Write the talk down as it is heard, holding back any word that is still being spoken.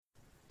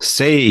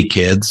Say,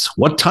 kids,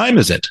 what time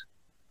is it?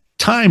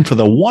 Time for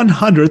the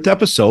 100th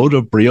episode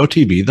of Brio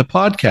TV, the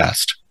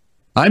podcast.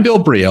 I'm Bill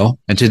Brio,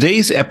 and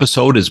today's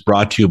episode is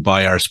brought to you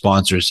by our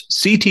sponsors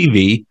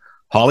CTV,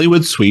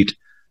 Hollywood Suite,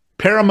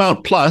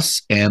 Paramount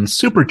Plus, and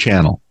Super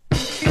Channel.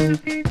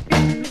 Express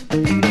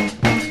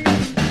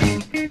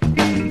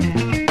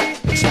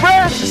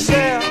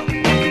yourself.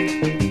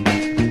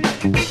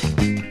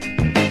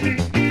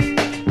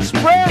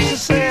 Express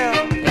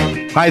yourself.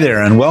 Hi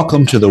there, and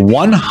welcome to the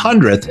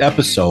 100th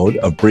episode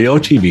of Brio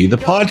TV, the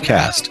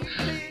podcast.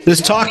 This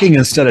talking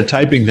instead of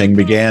typing thing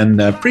began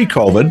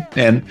pre-COVID,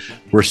 and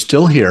we're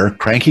still here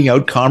cranking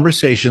out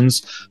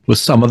conversations with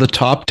some of the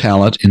top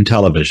talent in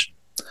television.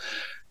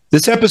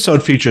 This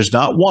episode features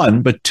not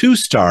one, but two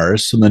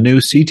stars from the new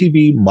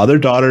CTV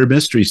mother-daughter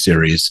mystery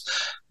series,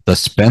 The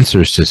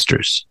Spencer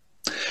Sisters.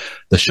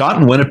 The Shot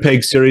in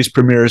Winnipeg series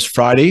premieres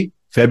Friday,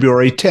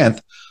 February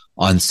 10th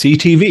on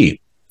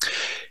CTV.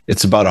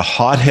 It's about a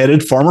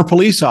hot-headed former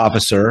police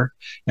officer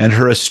and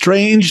her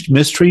estranged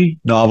mystery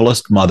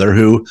novelist mother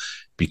who,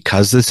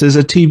 because this is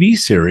a TV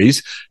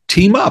series,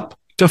 team up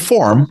to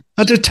form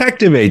a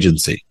detective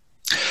agency.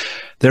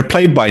 They're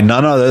played by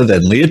none other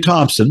than Leah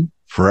Thompson,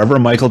 forever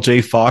Michael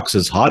J.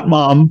 Fox's hot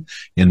mom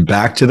in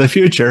Back to the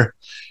Future,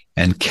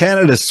 and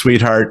Canada's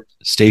sweetheart,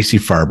 Stacey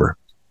Farber.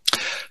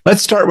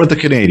 Let's start with the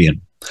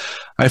Canadian.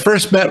 I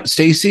first met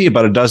Stacey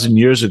about a dozen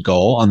years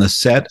ago on the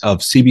set of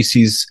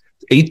CBC's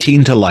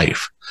 18 to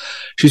Life.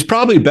 She's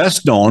probably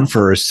best known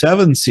for her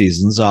 7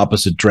 seasons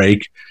opposite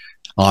Drake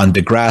on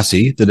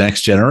Degrassi, The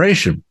Next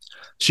Generation.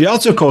 She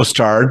also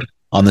co-starred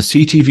on the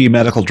CTV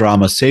medical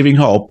drama Saving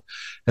Hope,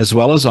 as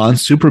well as on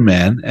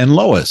Superman and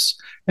Lois,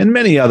 and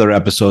many other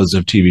episodes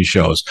of TV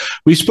shows.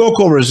 We spoke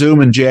over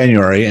Zoom in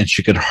January, and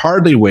she could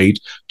hardly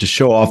wait to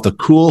show off the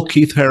cool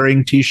Keith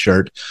Haring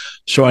t-shirt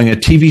showing a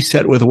TV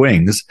set with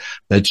wings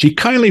that she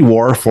kindly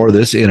wore for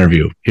this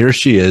interview. Here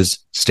she is,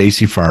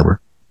 Stacey Farber.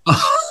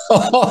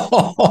 I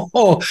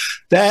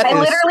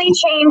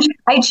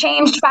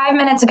changed 5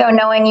 minutes ago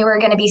knowing you were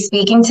going to be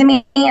speaking to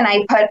me, and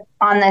I put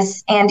on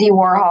this Andy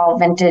Warhol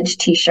vintage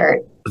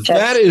t-shirt.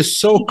 That is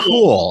so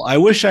cool. I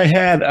wish I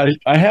had.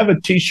 I have a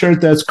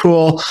t-shirt that's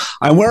cool.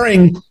 I'm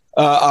wearing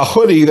a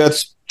hoodie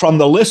that's from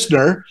The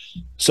Listener.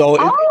 So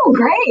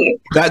great.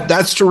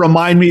 That's to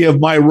remind me of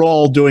my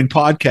role doing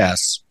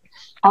podcasts.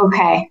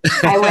 Okay.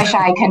 I wish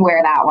I could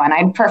wear that one.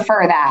 I'd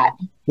prefer that.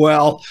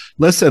 Well,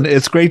 listen,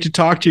 it's great to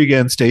talk to you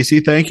again,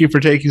 Stacey. Thank you for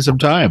taking some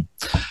time.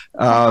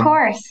 Of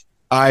course.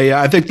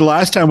 I think the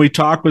last time we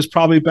talked was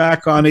probably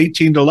back on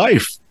 18 to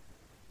Life.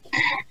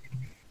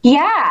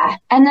 Yeah.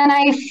 And then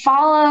I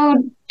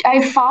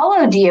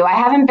followed you. I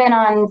haven't been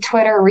on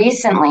Twitter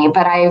recently,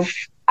 but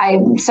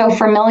I'm so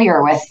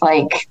familiar with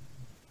like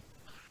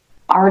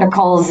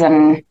articles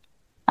and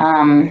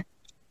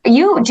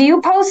do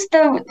you post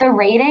the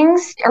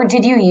ratings, or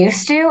did you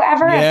used to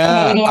ever?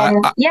 Yeah, I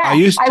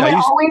would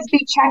always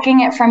be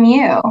checking it from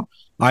you.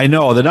 I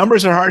know the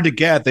numbers are hard to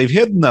get. They've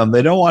hidden them.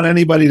 They don't want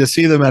anybody to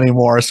see them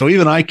anymore. So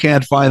even I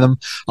can't find them.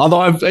 Although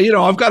I've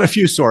got a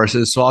few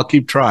sources, so I'll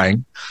keep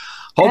trying.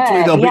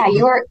 Hopefully they'll be. Yeah,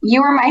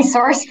 you were my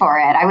source for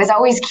it. I was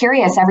always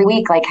curious every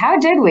week, like, how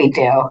did we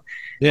do?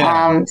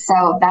 Yeah.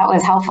 So that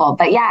was helpful.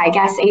 But yeah, I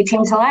guess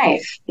 18 to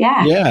Life.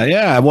 Yeah.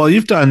 Yeah. Well,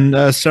 you've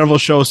done several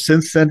shows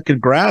since then.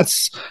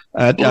 Congrats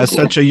at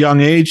such a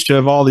young age to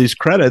have all these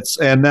credits.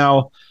 And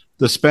now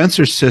The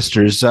Spencer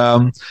Sisters.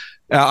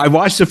 I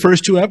watched the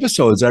first 2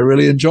 episodes. I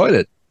really enjoyed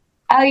it.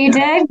 Oh, you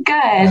did?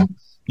 Good.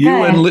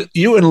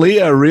 You and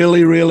Leah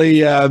really,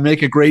 really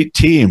make a great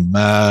team.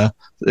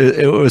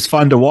 It was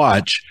fun to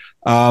watch.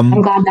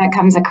 I'm glad that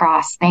comes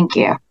across. Thank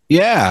you.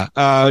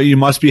 Yeah, you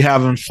must be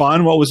having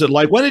fun. What was it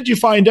like? When did you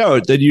find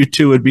out that you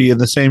two would be in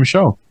the same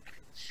show?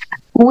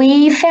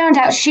 We found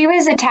out she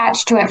was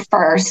attached to it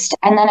first,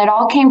 and then it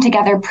all came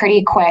together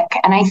pretty quick.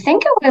 And I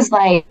think it was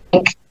like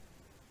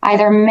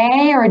either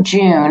May or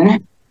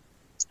June.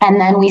 And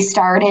then we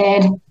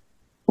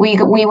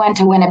went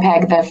to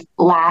Winnipeg the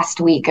last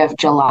week of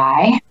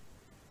July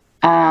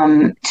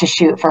to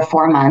shoot for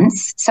 4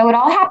 months. So it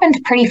all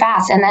happened pretty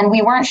fast. And then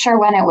we weren't sure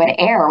when it would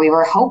air. We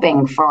were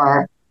hoping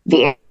for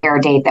the air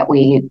date that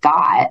we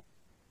got,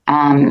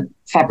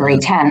 February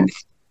 10th.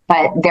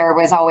 But there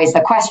was always the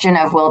question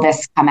of, will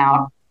this come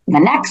out the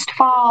next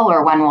fall,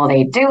 or when will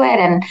they do it?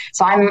 And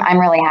so I'm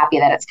really happy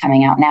that it's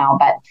coming out now.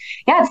 But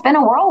yeah, it's been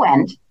a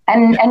whirlwind.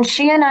 And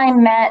she and I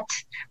met,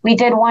 we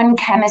did one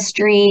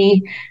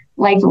chemistry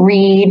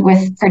read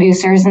with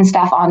producers and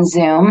stuff on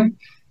Zoom.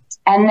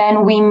 And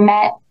then we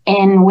met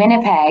in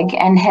Winnipeg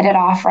and hit it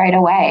off right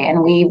away.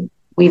 And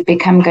we've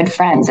become good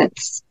friends.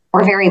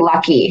 We're very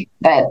lucky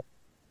that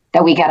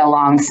we get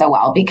along so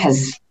well,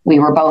 because we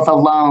were both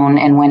alone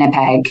in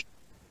Winnipeg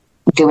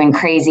doing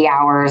crazy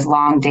hours,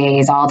 long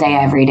days, all day,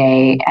 every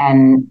day.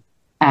 And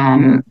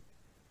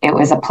it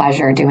was a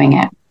pleasure doing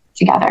it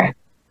together.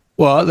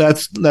 Well,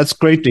 that's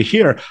great to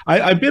hear.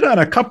 I've been on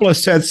a couple of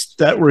sets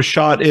that were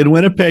shot in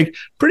Winnipeg.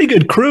 Pretty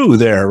good crew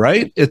there,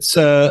 right? It's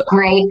a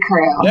great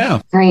crew.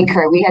 Yeah, great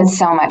crew. We had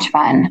so much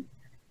fun.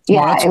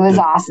 Yeah, it was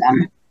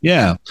awesome.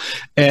 Yeah.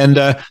 And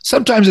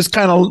sometimes it's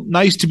kind of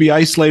nice to be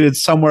isolated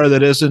somewhere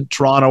that isn't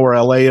Toronto or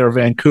LA or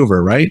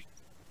Vancouver, right?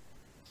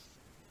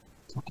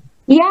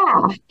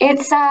 Yeah,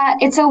 it's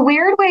a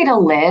weird way to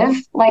live.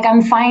 Like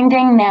I'm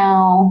finding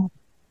now,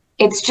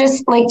 it's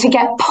just like to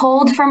get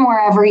pulled from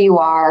wherever you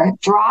are,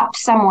 dropped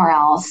somewhere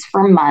else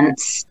for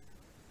months.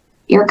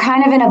 You're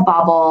kind of in a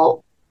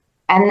bubble,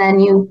 and then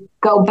you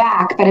go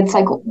back, but it's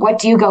like, what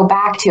do you go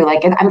back to?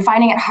 Like I'm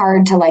finding it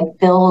hard to like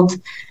build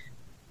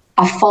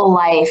a full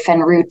life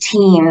and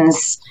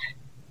routines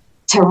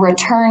to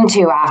return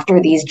to after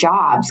these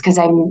jobs because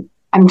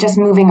I'm just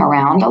moving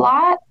around a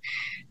lot.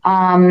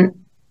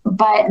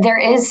 But there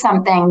is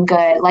something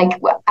good. Like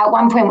at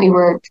one point we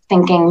were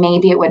thinking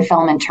maybe it would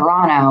film in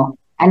Toronto,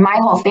 and my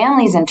whole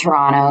family's in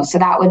Toronto, so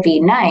that would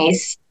be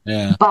nice.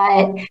 Yeah.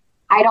 But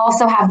I'd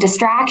also have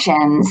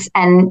distractions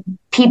and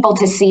people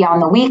to see on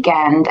the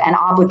weekend and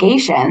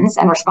obligations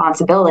and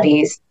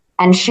responsibilities.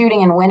 And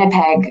shooting in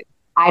Winnipeg,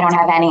 I don't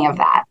have any of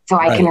that. So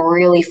I can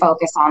really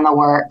focus on the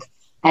work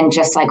and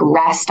just like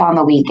rest on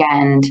the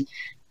weekend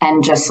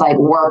and just like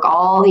work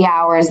all the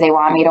hours they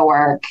want me to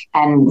work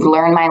and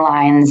learn my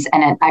lines.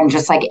 And I'm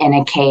just like in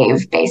a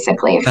cave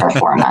basically for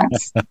 4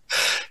 months.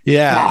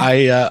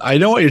 I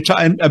know what you're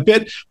talking a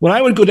bit. When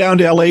I would go down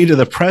to LA to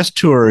the press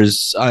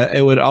tours,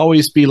 it would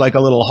always be like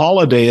a little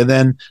holiday. And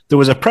then there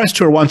was a press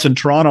tour once in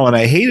Toronto and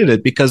I hated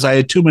it because I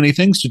had too many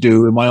things to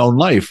do in my own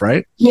life.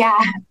 Right. Yeah.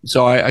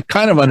 So I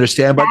kind of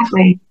understand,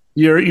 exactly.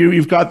 But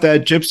you've got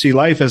that gypsy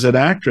life as an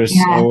actress.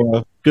 Yeah.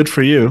 So good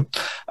for you.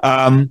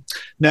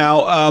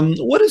 Now,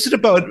 what is it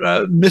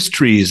about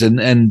mysteries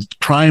and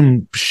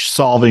crime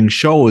solving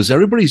shows?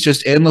 Everybody's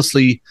just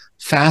endlessly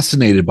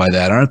fascinated by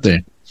that, aren't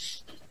they?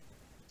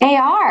 They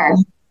are.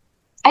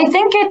 I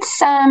think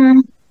it's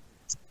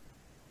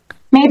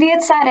maybe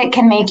it's that it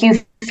can make you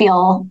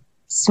feel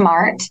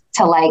smart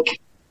to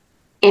like,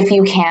 if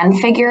you can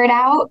figure it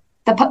out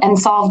and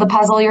solve the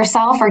puzzle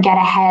yourself or get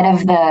ahead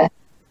of the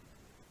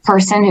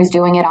person who's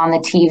doing it on the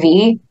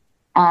TV.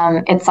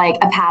 It's like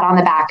a pat on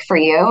the back for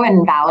you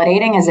and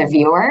validating as a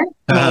viewer,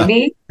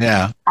 maybe.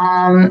 Yeah.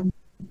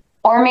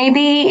 Or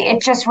maybe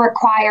it just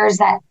requires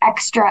that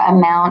extra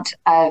amount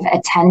of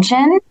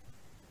attention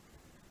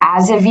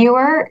as a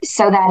viewer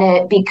so that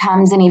it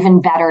becomes an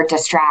even better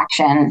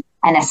distraction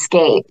and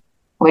escape,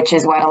 which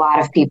is what a lot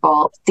of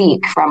people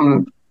seek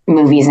from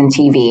movies and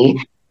TV.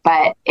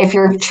 But if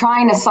you're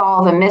trying to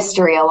solve a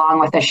mystery along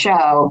with a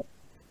show,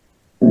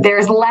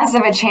 there's less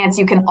of a chance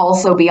you can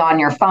also be on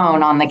your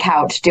phone on the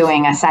couch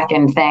doing a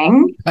second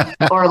thing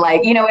or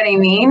like, you know what I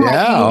mean?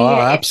 Yeah, like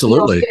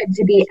absolutely. It feels good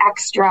to be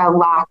extra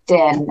locked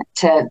in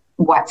to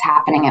what's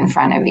happening in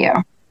front of you.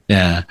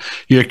 Yeah.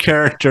 Your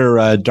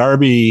character,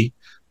 Darby,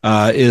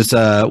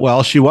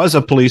 she was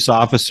a police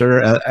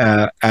officer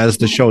as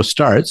the show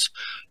starts.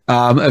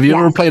 Have you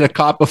ever played a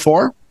cop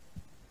before?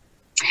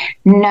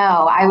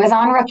 No, I was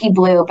on Rookie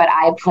Blue, but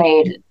I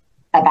played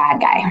a bad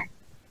guy.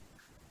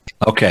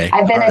 Okay.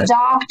 I've been a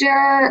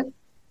doctor.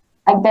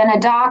 I've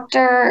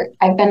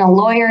been a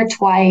lawyer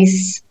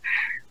twice,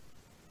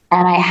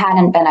 and I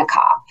hadn't been a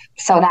cop.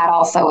 So that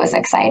also was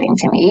exciting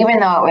to me, even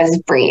though it was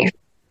brief.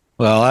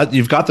 Well,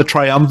 you've got the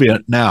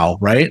triumvirate now,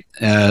 right?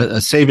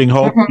 Saving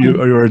Hope, mm-hmm.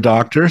 You're a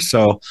doctor,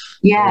 so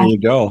there you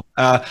go.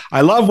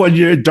 I love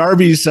when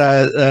Darby's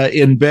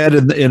in bed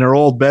in her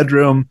old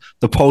bedroom,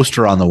 the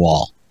poster on the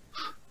wall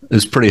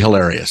is pretty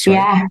hilarious,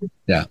 right?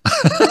 Yeah.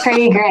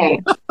 Pretty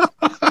great.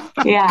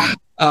 Yeah.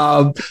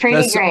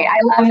 Pretty great. I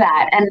love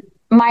that. And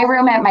my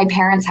room at my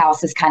parents'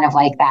 house is kind of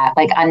like that,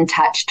 like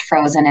untouched,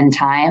 frozen in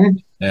time.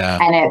 Yeah.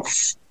 And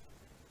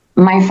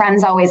my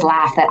friends always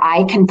laugh that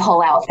I can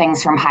pull out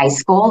things from high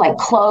school, like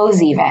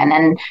clothes even.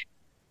 And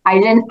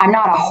I'm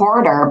not a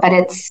hoarder,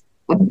 but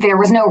there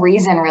was no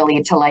reason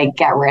really to like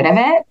get rid of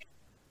it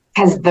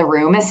because the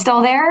room is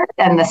still there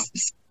and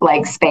the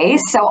like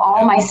space. So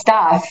all my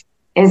stuff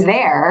is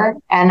there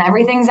and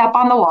everything's up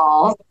on the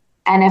walls.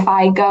 And if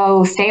I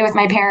go stay with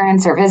my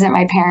parents or visit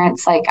my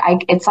parents,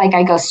 it's like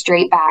I go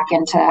straight back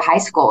into high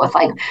school with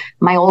like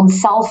my old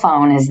cell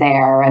phone is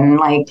there. And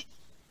like,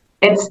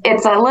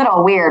 it's a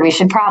little weird. We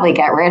should probably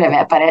get rid of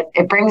it, but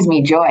it brings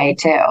me joy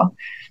too.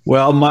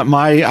 Well,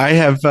 I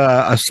have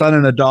a son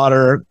and a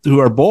daughter who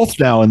are both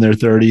now in their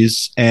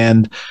 30s,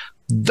 and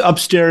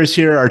upstairs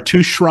here are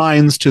 2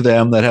 shrines to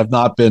them that have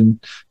not been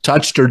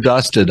touched or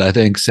dusted, I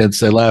think, since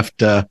they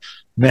left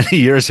many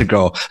years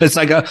ago. It's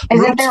like is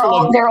it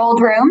their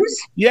old rooms?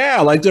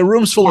 Yeah, like the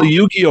rooms full of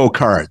Yu-Gi-Oh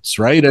cards,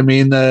 right? I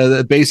mean,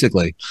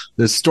 basically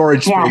the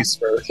storage space.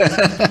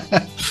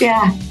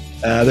 Yeah.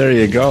 There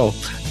you go.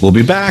 We'll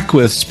be back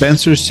with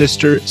Spencer's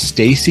sister,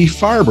 Stacey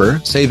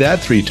Farber. Say that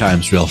 3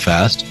 times real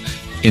fast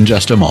in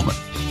just a moment.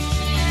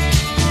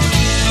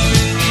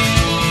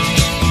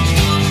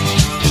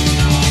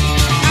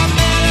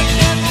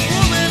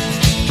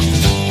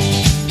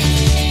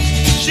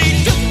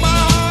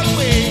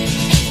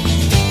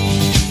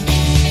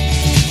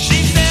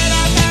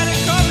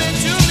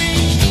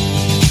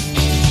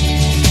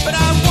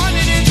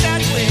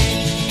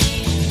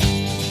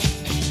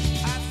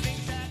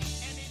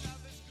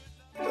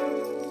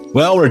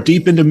 Well, we're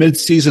deep into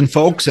mid-season,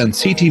 folks, and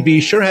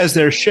CTV sure has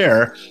their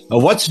share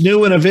of what's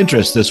new and of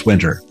interest this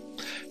winter.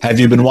 Have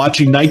you been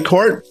watching Night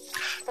Court?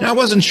 Now, I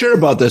wasn't sure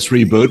about this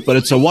reboot, but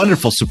it's a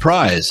wonderful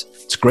surprise.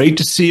 It's great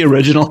to see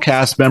original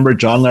cast member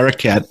John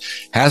Larroquette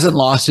hasn't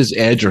lost his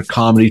edge or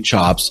comedy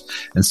chops,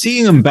 and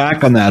seeing him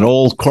back on that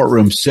old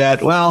courtroom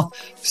set, well,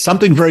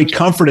 something very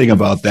comforting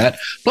about that.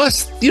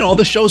 Plus,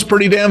 the show's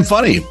pretty damn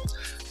funny.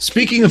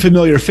 Speaking of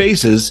familiar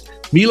faces,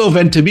 Milo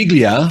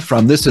Ventimiglia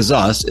from This Is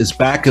Us is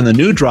back in the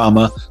new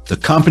drama, The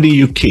Company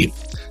You Keep.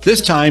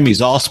 This time,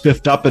 he's all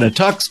spiffed up in a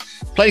tux,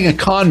 playing a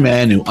con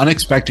man who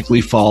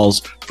unexpectedly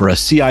falls for a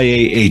CIA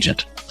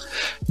agent.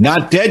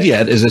 Not Dead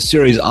Yet is a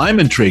series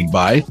I'm intrigued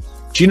by.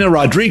 Gina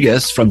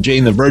Rodriguez from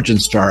Jane the Virgin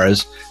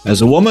stars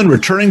as a woman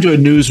returning to a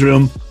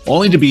newsroom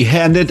only to be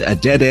handed a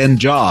dead-end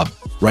job,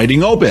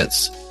 writing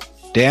obits.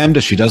 Damned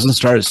if she doesn't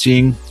start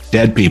seeing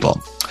dead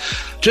people.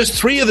 Just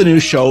 3 of the new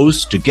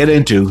shows to get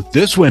into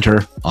this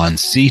winter on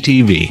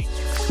CTV.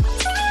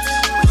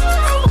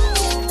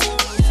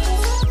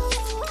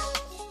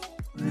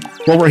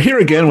 Well, we're here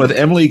again with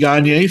Emily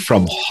Gagne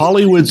from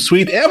Hollywood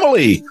Suite.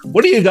 Emily,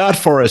 what do you got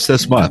for us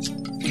this month?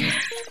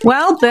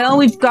 Well, Bill,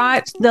 we've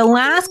got the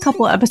last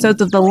couple of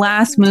episodes of The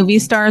Last Movie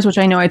Stars, which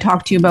I know I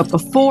talked to you about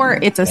before.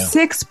 It's a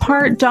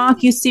 6-part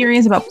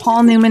docu-series about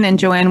Paul Newman and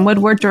Joanne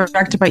Woodward,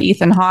 directed by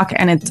Ethan Hawke,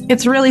 and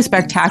it's really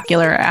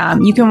spectacular.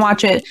 You can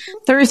watch it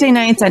Thursday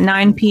nights at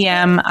 9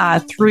 p.m.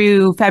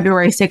 Through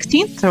February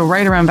 16th, so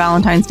right around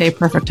Valentine's Day,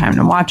 perfect time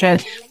to watch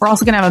it. We're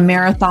also going to have a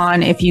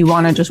marathon if you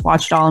want to just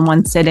watch it all in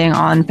one sitting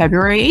on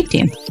February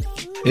 18th.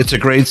 It's a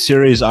great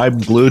series. I'm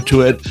glued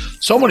to it.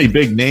 So many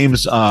big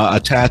names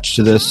attached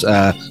to this.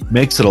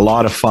 Makes it a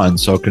lot of fun.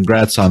 So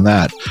congrats on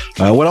that.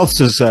 What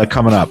else is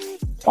coming up?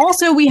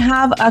 Also, we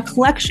have a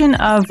collection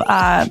of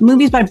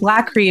movies by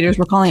Black creators.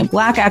 We're calling it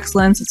Black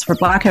Excellence. It's for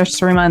Black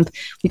History Month.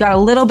 We got a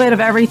little bit of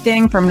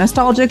everything from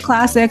nostalgic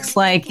classics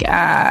like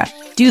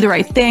Do the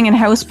Right Thing and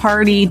House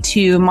Party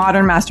to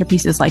modern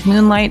masterpieces like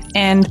Moonlight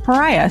and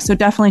Pariah. So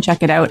definitely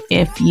check it out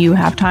if you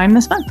have time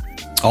this month.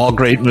 All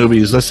great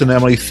movies. Listen,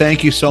 Emily,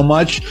 thank you so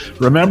much.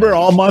 Remember,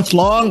 all month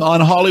long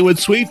on Hollywood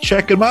Suite,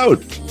 check them out.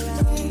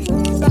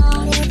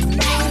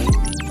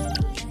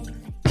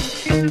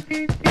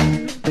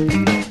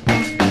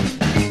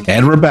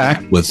 And we're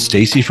back with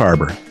Stacey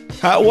Farber.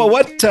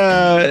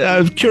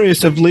 I'm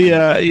curious if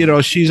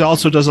Leah, she's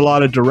also does a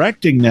lot of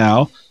directing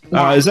now.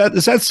 Is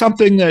that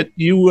something that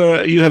you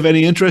have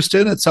any interest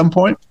in at some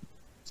point?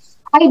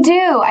 I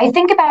do. I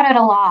think about it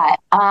a lot.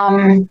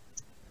 I'm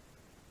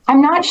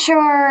not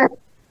sure.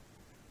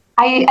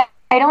 I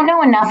don't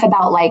know enough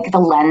about like the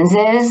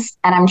lenses,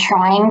 and I'm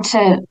trying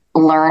to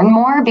learn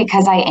more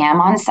because I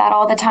am on set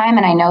all the time,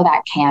 and I know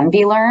that can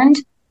be learned.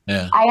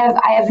 Yeah.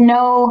 I have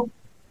no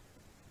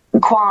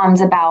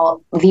qualms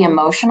about the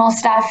emotional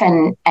stuff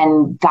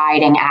and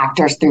guiding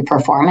actors through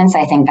performance.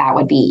 I think that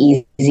would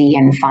be easy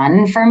and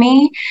fun for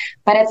me,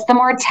 but it's the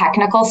more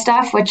technical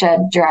stuff which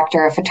a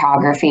director of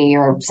photography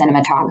or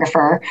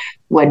cinematographer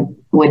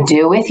would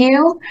do with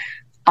you.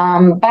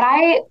 But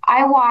I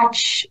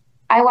watch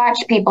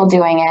people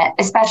doing it,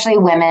 especially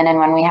women, and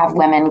when we have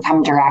women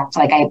come direct,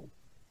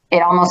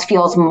 it almost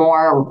feels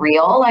more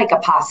real, like a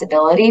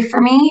possibility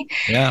for me.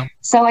 Yeah.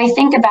 So I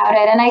think about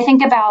it, and I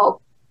think about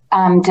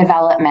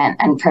development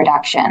and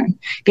production,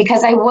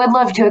 because I would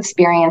love to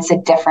experience a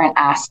different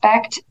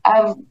aspect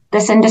of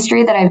this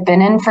industry that I've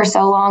been in for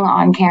so long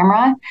on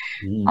camera.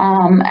 And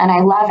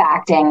I love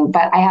acting,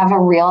 but I have a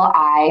real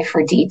eye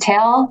for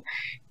detail,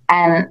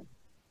 and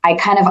I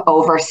kind of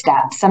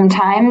overstep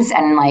sometimes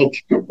and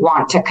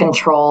want to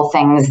control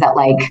things that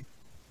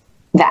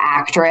the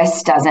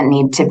actress doesn't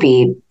need to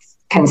be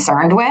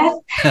concerned with,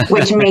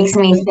 which makes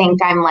me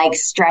think I'm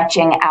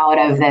stretching out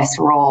of this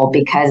role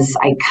because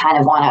I kind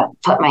of want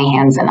to put my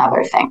hands in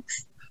other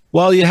things.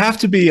 Well, you have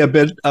to be a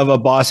bit of a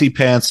bossy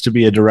pants to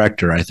be a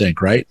director, I think,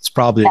 right? It's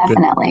probably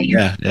definitely.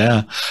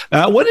 Yeah.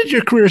 When did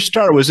your career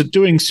start? Was it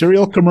doing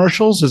cereal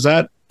commercials?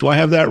 Do I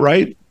have that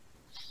right?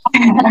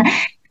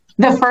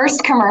 The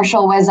first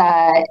commercial was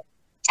a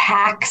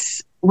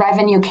Tax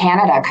Revenue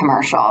Canada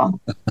commercial.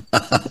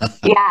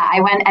 Yeah, I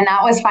went, and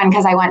that was fun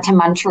because I went to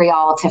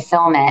Montreal to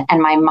film it,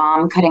 and my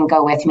mom couldn't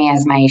go with me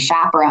as my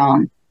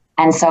chaperone.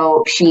 And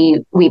so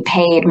we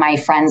paid my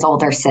friend's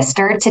older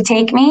sister to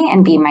take me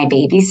and be my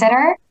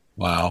babysitter.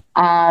 Wow.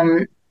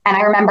 And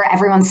I remember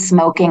everyone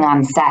smoking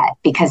on set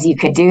because you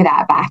could do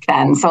that back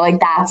then. So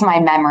that's my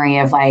memory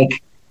of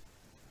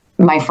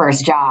my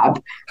first job.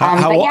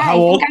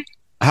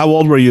 How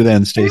old were you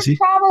then, Stacey?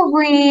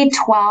 Probably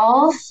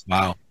 12.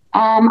 Wow.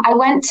 I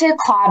went to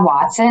Claude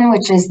Watson,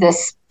 which is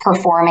this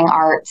performing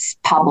arts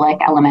public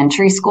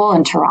elementary school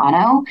in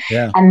Toronto.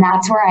 Yeah. And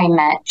that's where I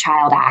met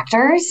child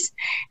actors,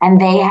 and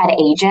they had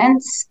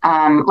agents.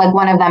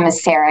 One of them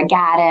is Sarah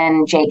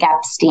Gadden, Jake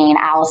Epstein,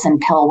 Allison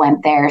Pill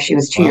went there. She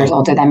was 2 years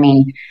older than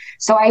me.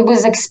 So I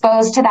was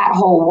exposed to that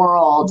whole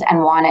world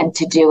and wanted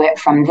to do it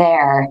from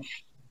there.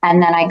 And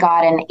then I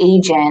got an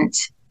agent,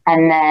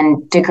 and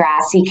then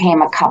Degrassi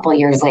came a couple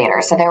years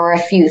later. So there were a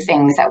few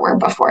things that were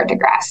before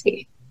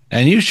Degrassi.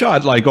 And you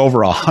shot like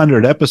over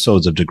 100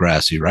 episodes of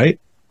Degrassi, right?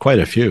 Quite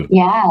a few.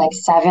 Yeah, like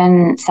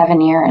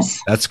seven years.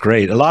 That's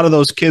great. A lot of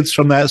those kids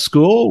from that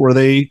school, were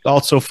they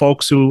also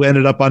folks who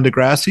ended up on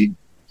Degrassi?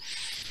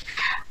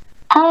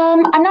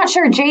 I'm not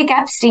sure. Jake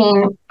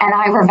Epstein and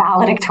I were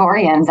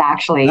valedictorians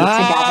actually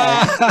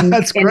together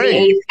that's in great.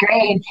 the 8th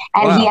grade.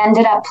 And he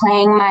ended up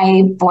playing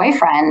my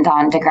boyfriend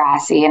on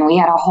Degrassi, and we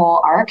had a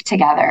whole arc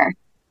together.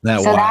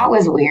 That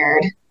was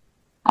weird.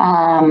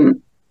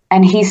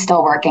 And he's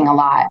still working a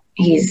lot.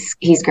 He's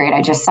great.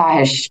 I just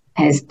saw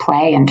his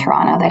play in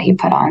Toronto that he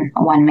put on,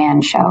 a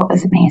one-man show. It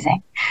was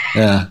amazing.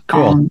 Yeah,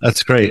 cool.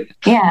 That's great.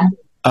 Yeah.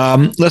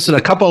 Listen,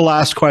 a couple of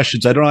last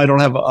questions. I don't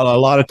have a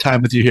lot of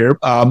time with you here.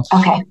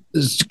 Okay.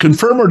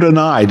 Confirm or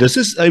deny?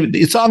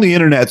 It's on the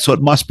internet, so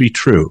it must be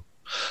true.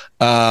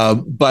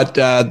 But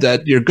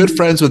that you're good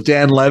friends with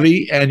Dan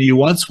Levy, and you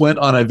once went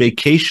on a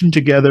vacation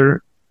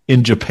together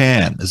in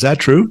Japan. Is that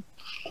true?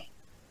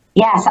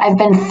 Yes, I've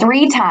been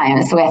 3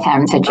 times with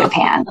him to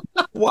Japan.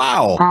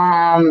 Wow.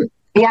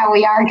 Yeah,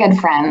 we are good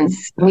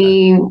friends.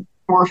 We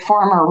were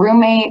former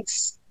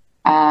roommates.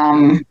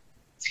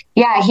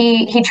 Yeah,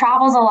 he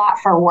travels a lot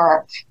for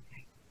work,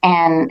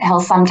 and he'll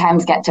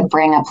sometimes get to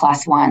bring a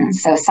 +1.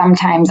 So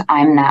sometimes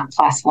I'm that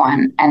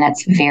 +1, and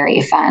it's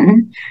very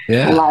fun.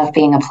 Yeah. Love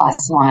being a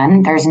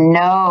 +1. There's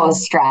no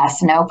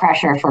stress, no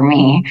pressure for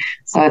me.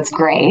 So it's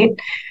great.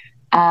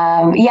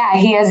 Yeah,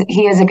 he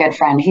is a good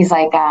friend. He's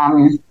like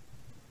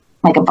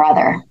a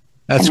brother.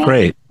 That's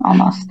great.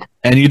 Almost.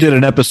 And you did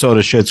an episode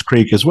of Schitt's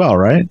Creek as well,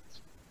 right?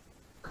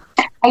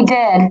 I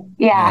did.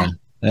 Yeah.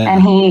 Yeah.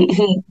 And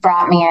he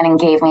brought me in and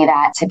gave me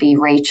that to be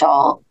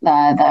Rachel,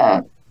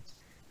 the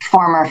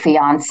former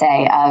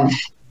fiance of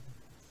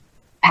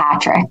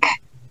Patrick,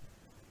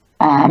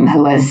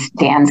 who was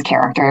Dan's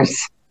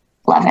character's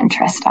love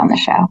interest on the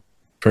show.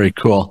 Very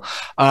cool.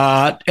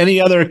 Any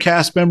other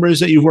cast members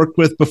that you've worked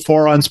with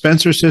before on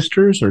Spencer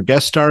Sisters or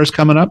guest stars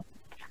coming up?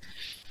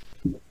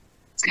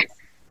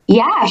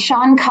 Yeah,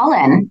 Sean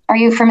Cullen. Are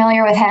you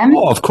familiar with him?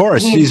 Oh, of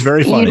course. He's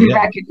very funny.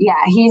 Yeah,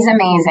 he's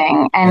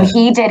amazing. And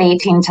he did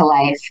 18 to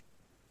Life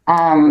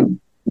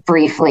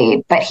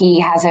briefly, but he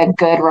has a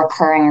good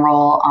recurring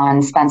role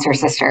on Spencer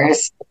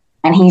Sisters.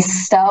 And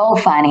he's so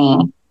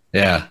funny.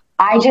 Yeah.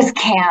 I just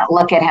can't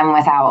look at him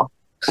without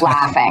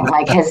laughing.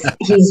 Like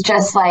he's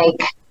just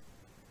like,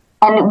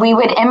 and we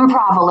would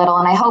improv a little,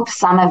 and I hope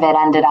some of it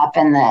ended up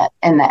in the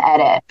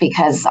edit,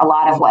 because a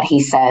lot of what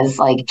he says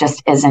like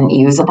just isn't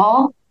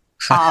usable.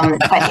 But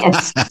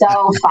it's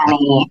so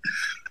funny,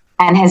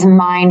 and his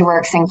mind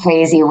works in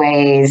crazy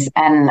ways.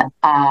 And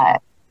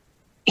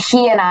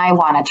he and I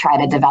want to try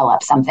to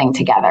develop something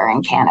together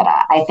in Canada.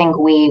 I think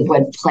we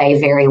would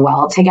play very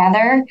well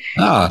together.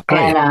 Oh,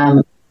 great.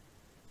 And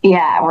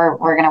yeah,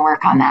 we're going to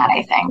work on that,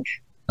 I think.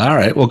 All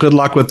right. Well, good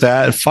luck with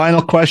that.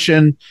 Final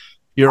question.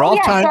 Your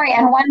all-time. Yeah, sorry.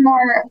 And one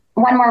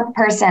more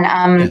person.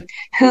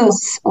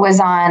 Hoos was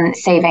on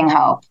Saving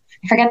Hope.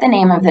 I forget the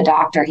name of the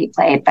doctor he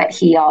played, but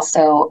he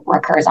also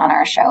recurs on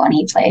our show, and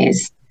he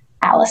plays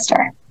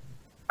Alistair.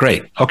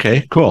 Great.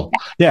 Okay, cool.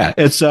 Yeah,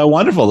 it's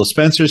wonderful. The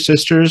Spencer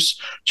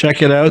Sisters.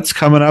 Check it out. It's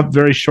coming up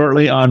very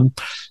shortly on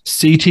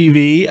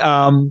CTV.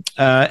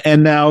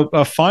 And now,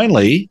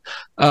 finally,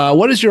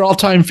 what is your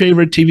all-time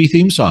favorite TV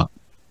theme song?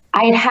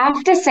 I'd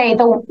have to say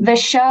the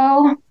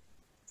show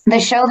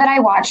that I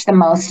watched the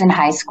most in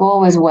high school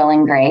was Will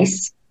and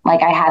Grace.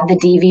 Like, I had the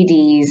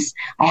DVDs.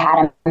 I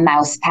had a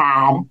mouse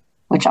pad,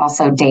 which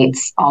also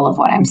dates all of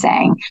what I'm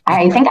saying.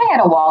 I think I had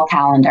a wall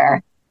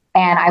calendar,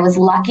 and I was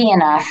lucky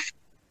enough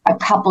a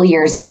couple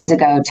years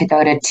ago to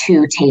go to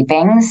 2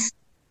 tapings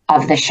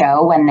of the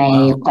show when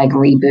they like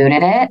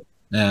rebooted it.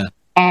 Yeah.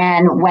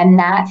 And when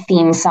that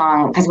theme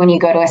song, because when you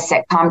go to a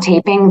sitcom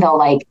taping,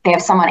 they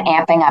have someone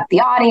amping up the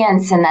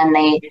audience, and then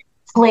they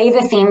play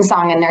the theme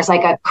song, and there's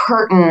like a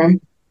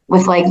curtain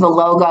with like the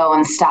logo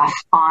and stuff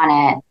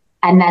on it.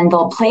 And then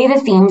they'll play the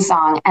theme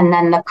song, and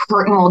then the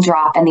curtain will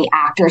drop, and the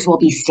actors will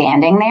be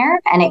standing there,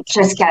 and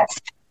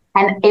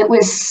it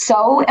was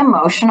so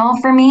emotional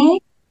for me,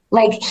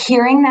 like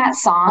hearing that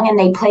song, and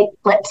they played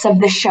clips of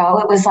the show.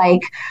 It was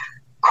like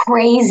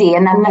crazy.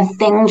 And then the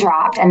thing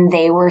dropped, and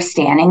they were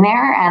standing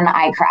there, and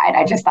I cried.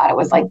 I just thought it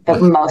was like the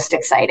most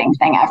exciting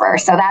thing ever.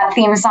 So that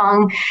theme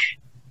song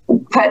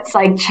puts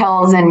like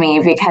chills in me,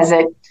 because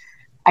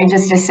I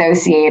just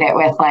associate it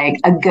with like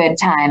a good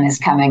time is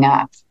coming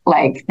up.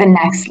 Like the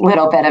next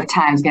little bit of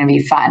time is going to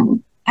be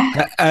fun.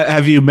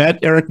 Have you met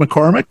Eric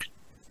McCormack?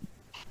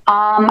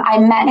 I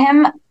met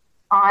him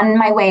on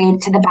my way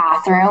to the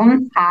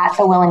bathroom at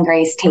the Will and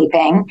Grace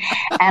taping.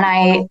 And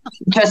I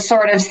just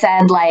sort of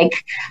said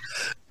like,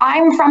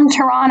 I'm from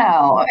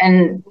Toronto.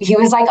 And he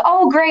was like,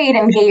 oh, great.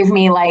 And gave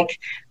me like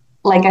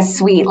a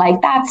sweet,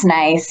 like, that's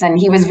nice. And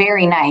he was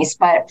very nice,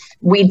 but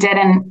I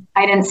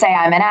didn't say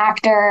I'm an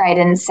actor. I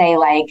didn't say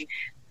like,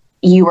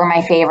 you were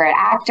my favorite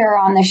actor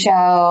on the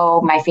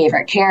show, my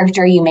favorite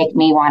character. You make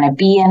me want to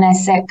be in a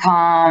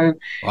sitcom,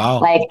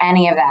 like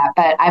any of that.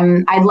 But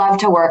I'd love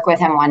to work with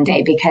him one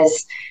day,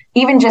 because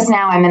even just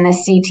now I'm in the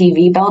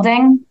CTV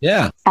building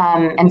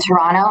in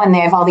Toronto, and they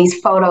have all these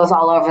photos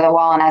all over the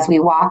wall. And as we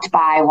walked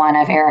by one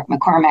of Eric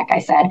McCormack, I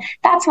said,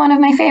 that's one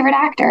of my favorite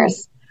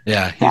actors.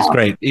 Yeah, he's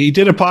great. He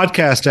did a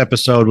podcast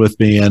episode with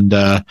me, and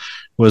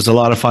was a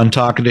lot of fun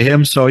talking to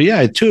him. So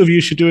yeah, two of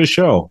you should do a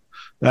show.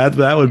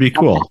 That would be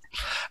cool.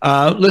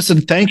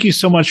 Listen, thank you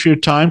so much for your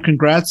time.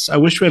 Congrats. I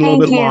wish we had a little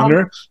bit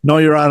longer. No,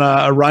 you're on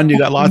a run. You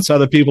got lots of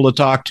other people to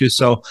talk to.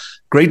 So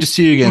great to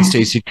see you again,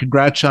 Stacey.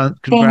 Congrats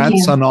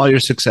on all your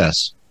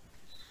success.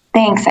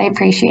 Thanks. I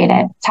appreciate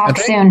it. Talk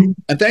soon.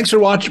 And thanks for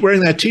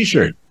wearing that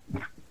T-shirt.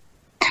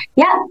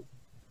 Yeah,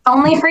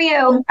 only for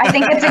you. I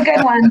think it's a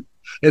good one.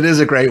 It is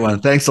a great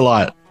one. Thanks a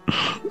lot.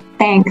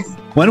 Thanks.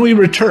 When we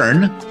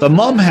return, the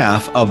mom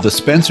half of the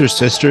Spencer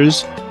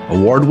Sisters,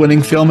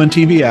 award-winning film and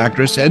TV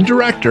actress and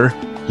director,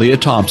 Lea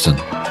Thompson.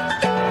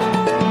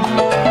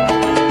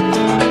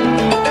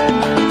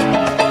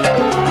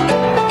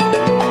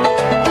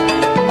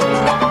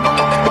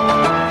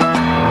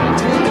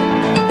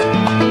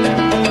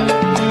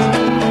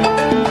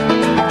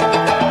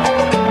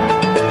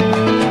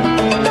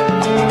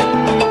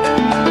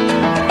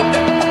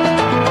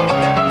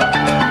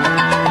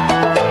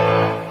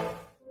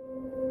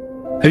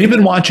 Have you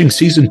been watching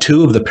season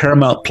 2 of the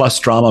Paramount Plus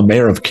drama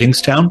Mayor of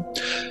Kingstown?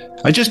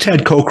 I just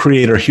had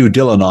co-creator Hugh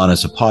Dillon on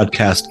as a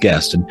podcast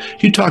guest, and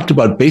Hugh talked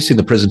about basing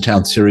the Prison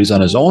Town series on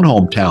his own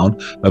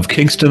hometown of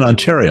Kingston,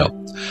 Ontario.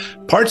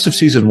 Parts of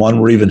season 1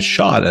 were even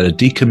shot at a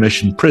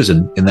decommissioned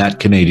prison in that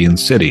Canadian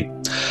city.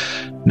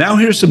 Now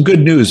here's some good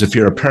news if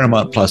you're a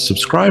Paramount Plus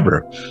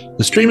subscriber.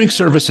 The streaming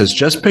service has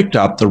just picked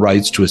up the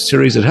rights to a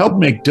series that helped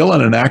make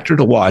Dillon an actor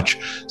to watch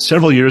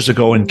several years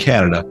ago in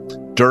Canada,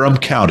 Durham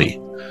County.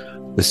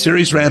 The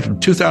series ran from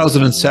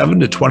 2007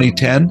 to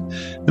 2010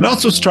 and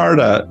also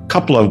starred a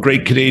couple of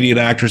great Canadian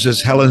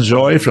actresses, Helen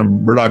Joy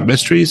from Murdoch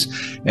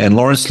Mysteries and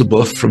Laurence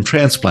Leboeuf from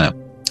Transplant.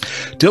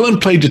 Dillon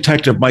played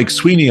Detective Mike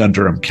Sweeney on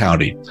Durham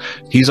County.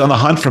 He's on the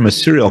hunt from a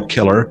serial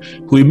killer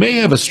who he may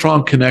have a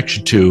strong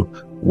connection to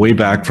way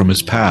back from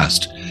his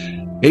past.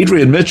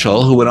 Adrian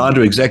Mitchell, who went on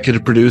to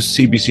executive produce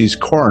CBC's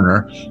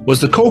Coroner, was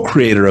the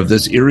co-creator of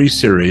this eerie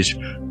series,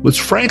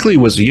 which frankly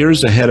was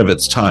years ahead of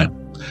its time.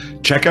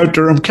 Check out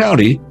Durham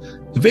County,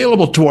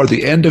 available toward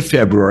the end of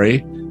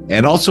February,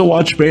 and also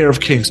watch Mayor of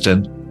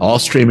Kingston, all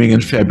streaming in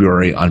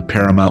February on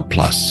Paramount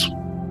Plus.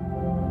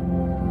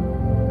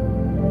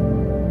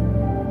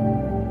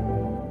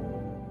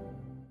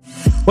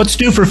 What's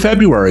new for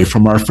February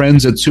from our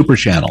friends at Super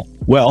Channel?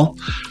 Well,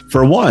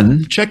 for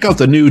one, check out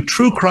the new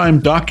true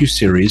crime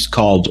docuseries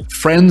called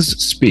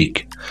Friends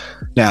Speak.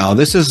 Now,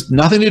 this has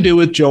nothing to do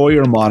with Joey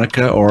or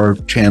Monica or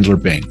Chandler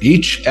Bing.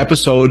 Each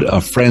episode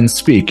of Friends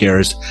Speak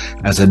airs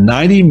as a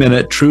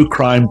 90-minute true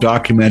crime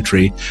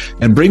documentary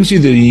and brings you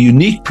the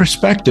unique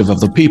perspective of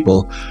the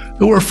people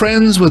who were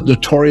friends with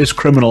notorious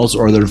criminals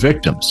or their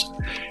victims.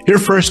 Hear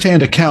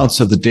firsthand accounts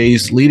of the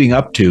days leading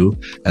up to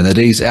and the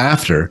days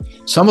after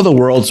some of the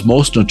world's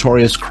most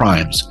notorious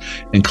crimes,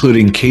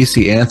 including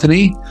Casey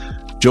Anthony,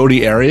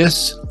 Jodi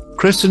Arias,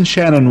 Kristen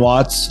Shannon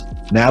Watts,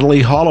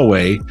 Natalie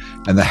Holloway,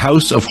 and the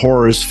House of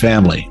Horrors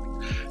family.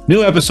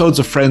 New episodes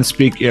of Friends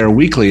Speak air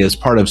weekly as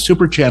part of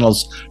Super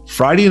Channel's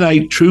Friday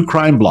night true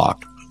crime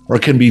block, or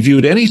can be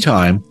viewed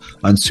anytime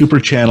on Super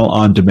Channel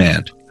On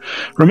Demand.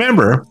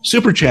 Remember,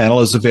 Super Channel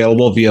is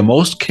available via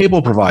most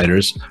cable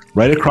providers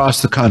right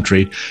across the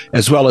country,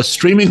 as well as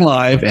streaming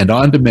live and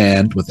on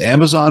demand with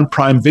Amazon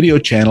Prime Video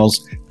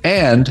channels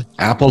and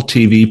Apple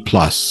TV+.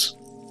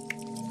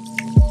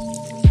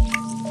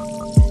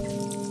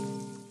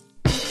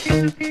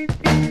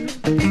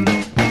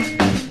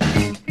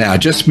 Now,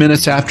 just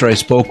minutes after I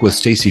spoke with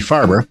Stacey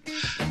Farber,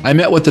 I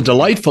met with the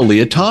delightful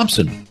Lea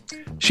Thompson.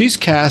 She's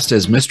cast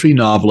as mystery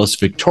novelist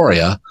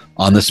Victoria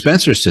on The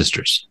Spencer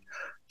Sisters.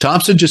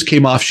 Thompson just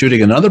came off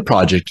shooting another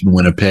project in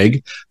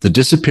Winnipeg, The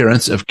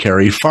Disappearance of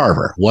Carrie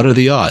Farber. What are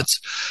the odds?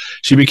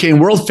 She became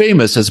world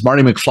famous as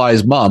Marty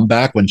McFly's mom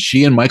back when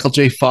she and Michael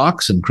J.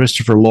 Fox and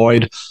Christopher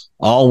Lloyd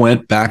all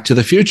went back to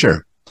the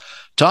future.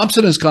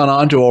 Thompson has gone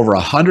on to over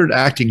 100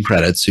 acting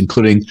credits,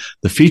 including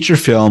the feature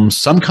film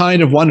Some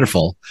Kind of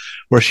Wonderful,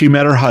 where she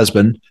met her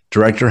husband,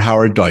 director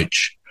Howard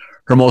Deutsch.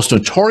 Her most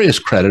notorious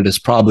credit is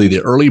probably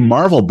the early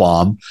Marvel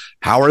bomb,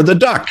 Howard the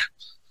Duck.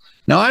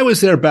 Now, I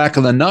was there back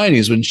in the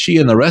 90s when she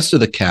and the rest of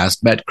the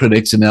cast met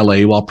critics in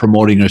LA while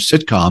promoting her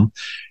sitcom,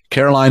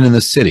 Caroline in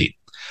the City.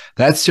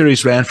 That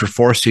series ran for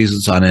 4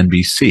 seasons on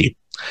NBC.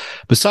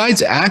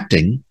 Besides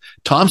acting,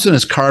 Thompson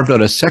has carved out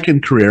a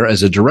second career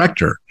as a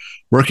director,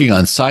 working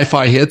on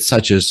sci-fi hits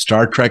such as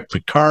Star Trek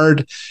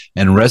Picard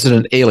and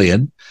Resident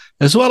Alien,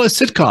 as well as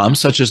sitcoms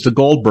such as The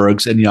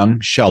Goldbergs and Young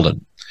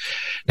Sheldon.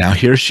 Now,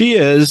 here she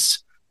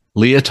is,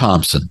 Lea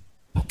Thompson.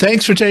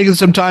 Thanks for taking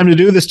some time to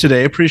do this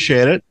today.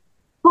 Appreciate it.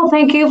 Well,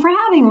 thank you for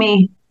having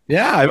me.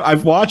 Yeah,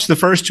 I've watched the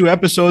first 2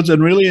 episodes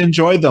and really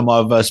enjoyed them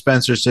of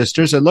Spencer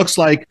Sisters. It looks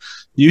like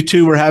you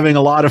two were having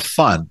a lot of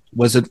fun.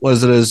 Was it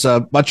as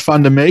much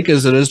fun to make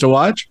as it is to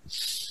watch?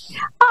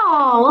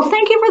 Oh, well,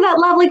 thank you for that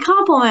lovely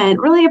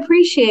compliment. Really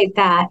appreciate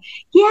that.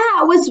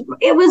 Yeah,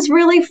 it was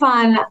really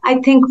fun.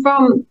 I think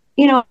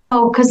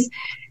because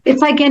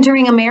it's like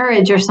entering a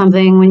marriage or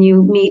something when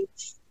you meet,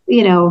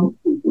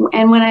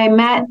 and when I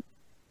met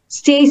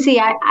Stacey,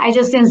 I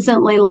just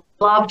instantly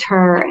loved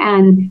her.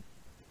 And,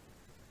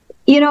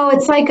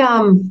 it's like,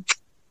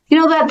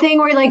 that thing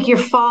where like you're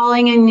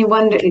falling and you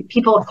wonder,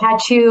 people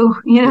catch you,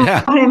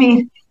 Yeah. what I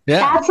mean? Yeah.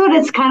 That's what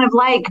it's kind of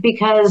like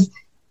because,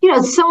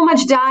 it's so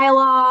much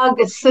dialogue.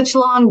 It's such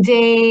long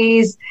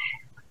days.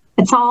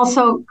 It's all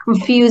so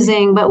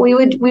confusing, but we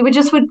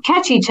would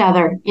catch each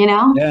other,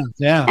 Yeah.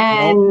 Yeah.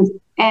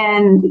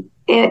 And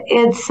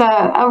it's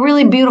a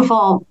really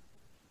beautiful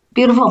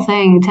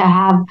thing to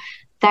have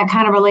that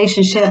kind of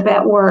relationship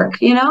at work,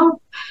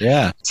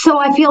 Yeah. So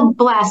I feel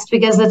blessed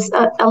because it's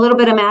a little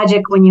bit of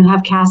magic when you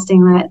have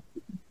casting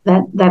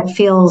that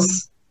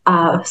feels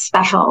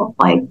special,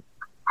 like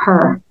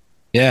her.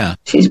 Yeah.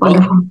 She's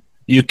wonderful.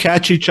 You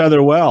catch each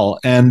other well,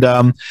 and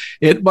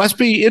it must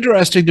be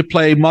interesting to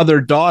play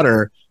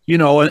mother-daughter,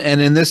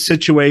 and in this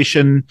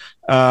situation,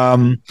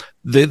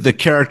 the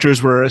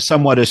characters were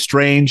somewhat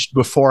estranged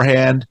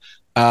beforehand,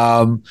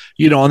 and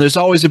there's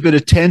always a bit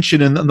of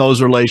tension in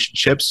those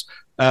relationships.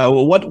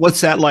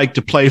 What's that like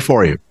to play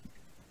for you?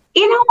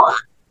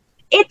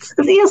 It's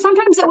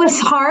sometimes it was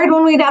hard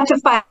when we'd have to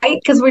fight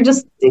because we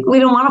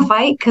don't want to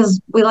fight because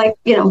we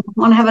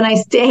want to have a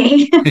nice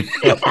day, and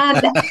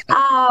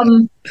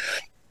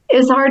it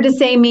was hard to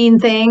say mean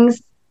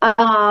things, but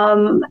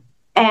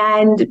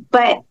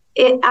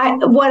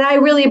what I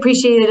really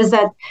appreciated is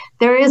that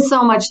there is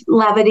so much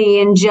levity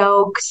and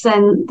jokes,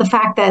 and the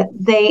fact that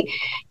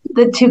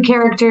the two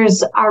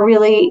characters are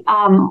really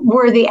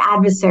worthy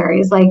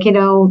adversaries. Like,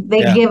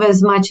 they give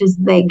as much as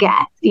they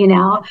get,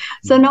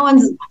 so no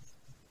one's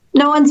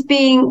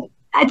being,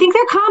 I think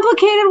they're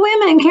complicated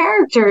women and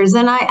characters.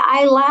 And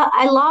I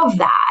love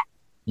that.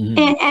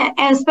 Mm-hmm.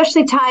 And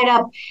especially tied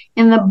up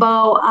in the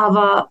bow of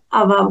a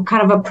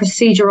kind of a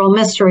procedural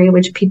mystery,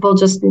 which people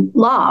just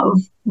love.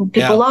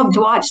 People love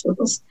to watch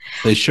those.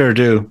 They sure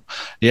do.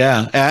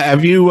 Yeah.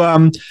 Have you?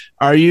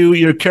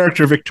 Your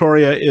character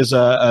Victoria is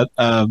a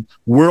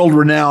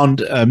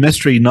world-renowned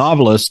mystery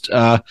novelist.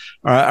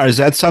 Is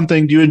that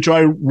something? Do you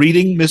enjoy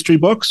reading mystery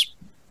books?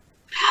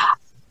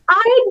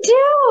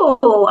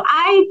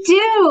 I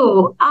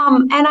do.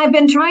 And I've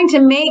been trying to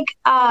make,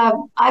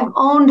 I've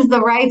owned the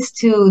rights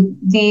to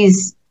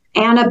these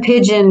Anna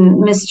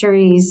Pigeon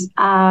mysteries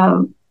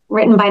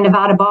written by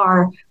Nevada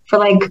Barr for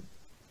like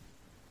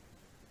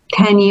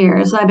 10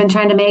 years. I've been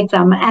trying to make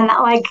them. And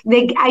I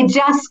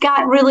just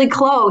got really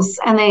close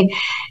and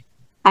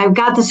I've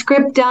got the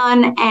script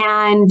done,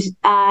 and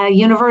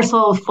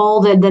Universal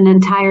folded an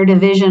entire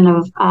division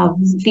of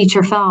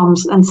feature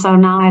films, and so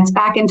now it's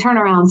back in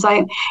turnaround. So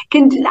I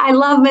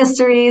love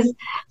mysteries.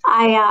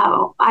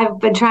 I've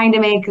been trying to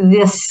make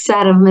this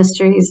set of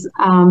mysteries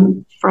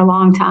for a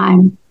long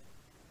time.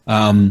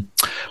 Good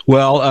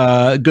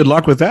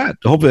luck with that.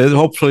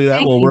 Hopefully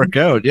that will work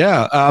out.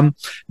 Yeah.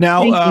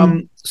 Now,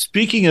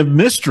 speaking of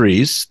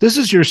mysteries, this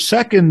is your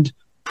second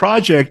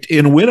project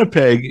in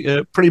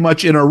Winnipeg pretty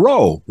much in a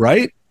row,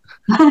 right?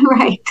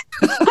 Right.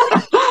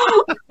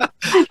 That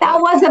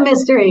was a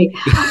mystery.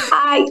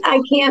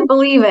 I can't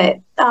believe it.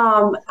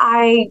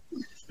 I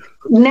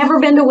never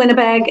been to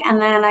Winnipeg,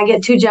 and then I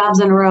get 2 jobs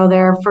in a row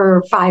there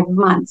for 5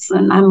 months,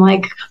 and I'm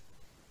like,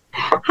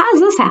 how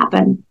does this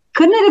happen?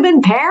 Couldn't it have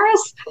been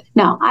Paris?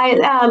 No,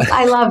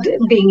 I loved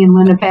being in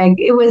Winnipeg.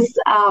 It was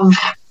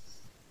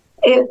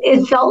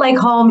it felt like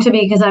home to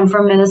me because I'm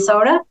from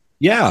Minnesota.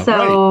 Yeah.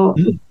 So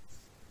right.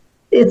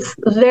 It's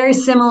very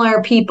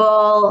similar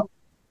people,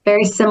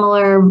 very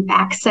similar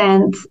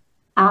accent,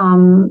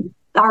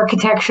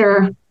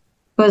 architecture.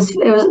 It was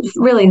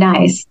really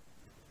nice.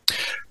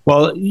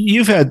 Well,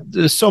 you've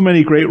had so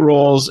many great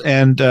roles,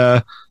 and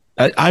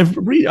I've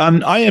read on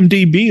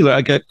IMDb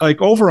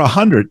like over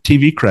 100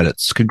 TV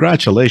credits.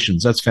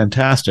 Congratulations, that's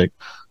fantastic,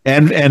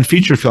 and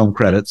feature film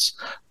credits.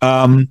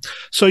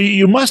 So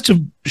you must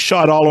have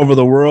shot all over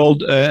the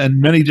world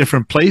and many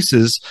different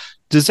places.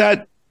 Is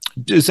that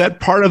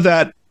part of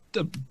that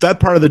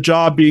part of the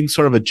job being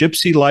sort of a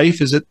gypsy life?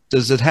 Does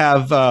it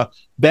have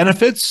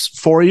benefits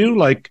for you,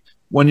 like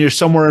when you're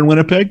somewhere in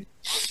Winnipeg?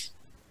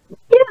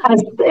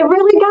 Yes, it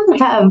really does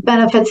have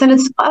benefits, and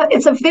it's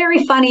a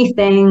very funny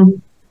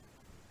thing.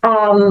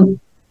 Oftentimes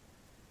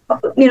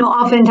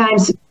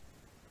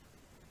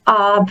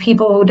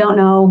people who don't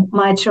know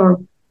much or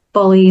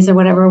bullies or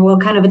whatever will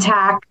kind of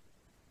attack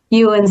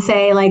you and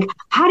say, like,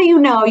 how do you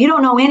know? You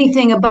don't know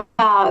anything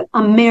about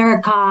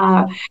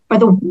America or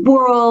the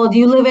world.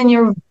 You live in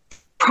your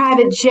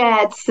private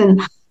jets.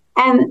 And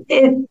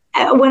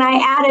when I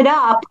add it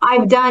up,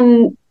 I've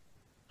done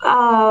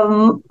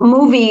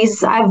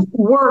movies. I've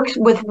worked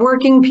with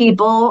working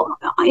people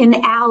in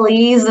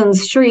alleys and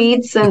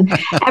streets and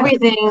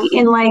everything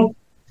in like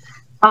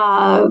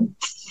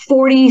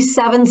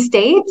 47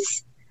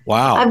 states.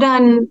 Wow. I've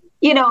done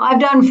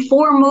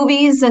 4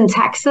 movies in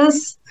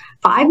Texas,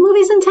 5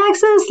 movies in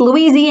Texas,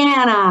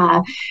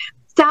 Louisiana,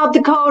 South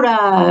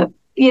Dakota,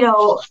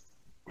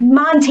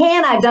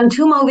 Montana. I've done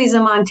 2 movies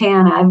in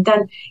Montana. I've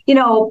done,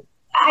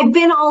 I've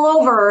been all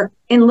over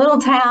in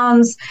little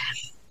towns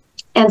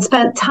and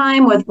spent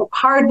time with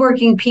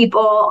hardworking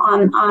people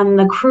on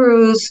the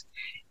crews.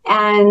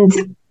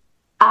 And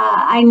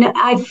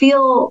I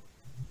feel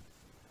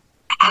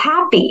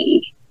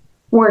happy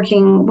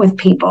working with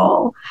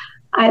people.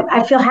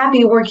 I feel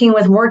happy working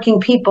with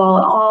working people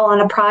all on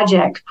a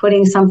project,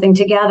 putting something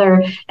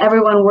together,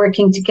 everyone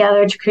working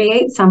together to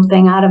create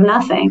something out of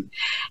nothing.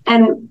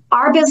 And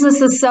our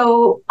business is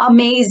so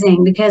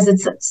amazing because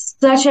it's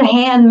such a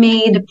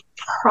handmade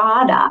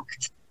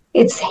product.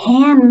 It's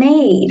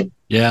handmade.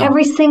 Yeah.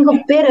 Every single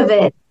bit of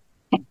it.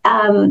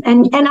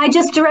 And I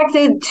just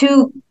directed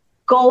 2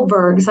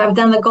 Goldbergs. I've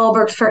done the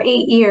Goldbergs for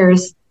 8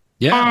 years.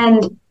 Yeah.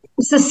 And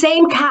it's the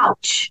same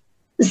couch,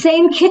 the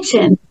same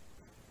kitchen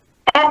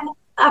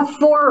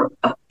for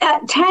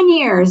 10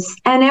 years.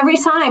 And every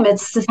time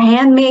it's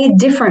handmade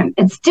different.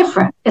 It's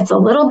different. It's a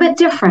little bit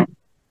different.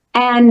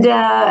 And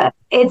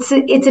it's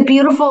a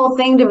beautiful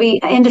thing to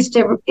be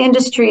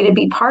industry to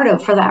be part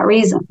of for that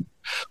reason.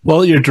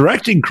 Well, your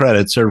directing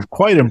credits are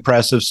quite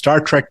impressive. Star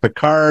Trek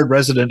Picard,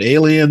 Resident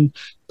Alien,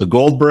 the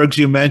Goldbergs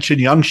you mentioned,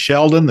 Young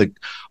Sheldon.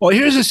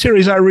 Here's a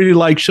series I really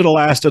like, should have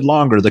lasted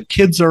longer. The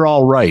Kids Are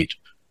All Right.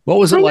 What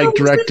was it like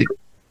directing?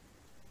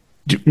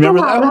 Do you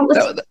remember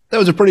that? That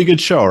was a pretty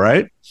good show,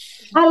 right?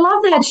 I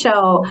love that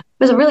show. It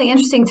was a really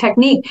interesting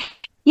technique.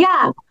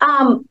 Yeah.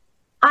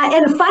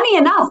 And funny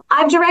enough,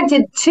 I've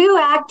directed 2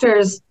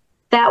 actors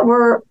that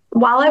were,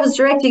 while I was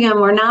directing them,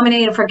 were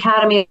nominated for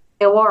Academy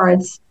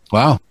Awards.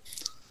 Wow.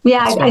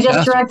 Yeah, I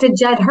just directed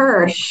Judd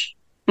Hirsch.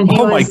 And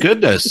my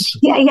goodness.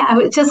 Yeah,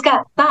 I just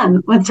got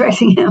done with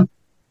directing him.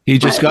 He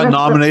just got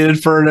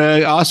nominated for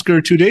an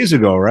Oscar 2 days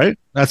ago, right?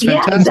 That's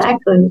fantastic. Yeah,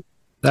 exactly.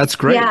 That's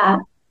great. Yeah.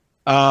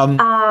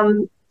 And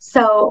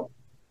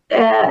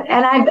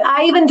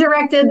I even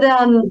directed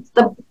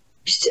the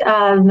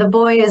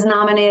boy is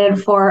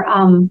nominated for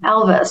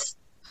Elvis.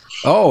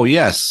 Oh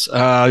yes,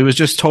 he was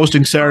just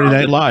hosting Saturday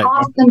Night Live.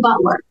 Austin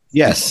Butler.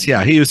 Yes,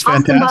 yeah, he was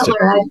fantastic.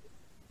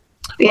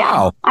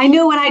 Wow. I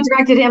knew when I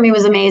directed him, he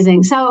was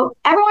amazing. So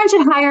everyone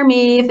should hire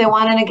me if they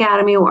want an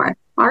Academy Award.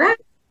 All right.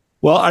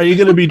 Well, are you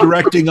going to be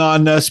directing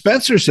on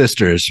Spencer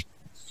Sisters?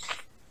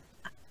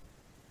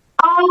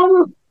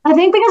 I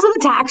think because of the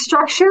tax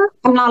structure,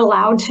 I'm not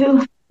allowed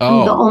to.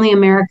 Oh. I'm the only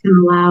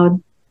American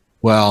allowed.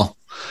 Well,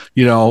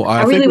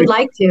 I really would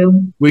like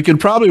to. We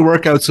could probably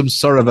work out some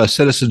sort of a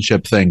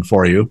citizenship thing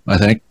for you, I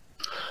think.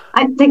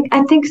 I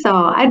think so.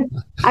 I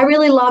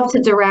really love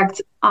to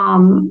direct.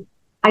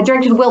 I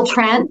directed Will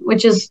Trent,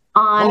 which is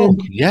on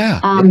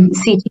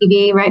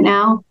CTV right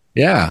now.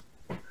 Yeah.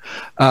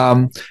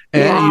 And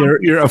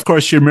you're of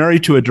course you're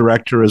married to a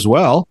director as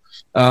well.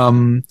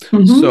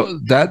 So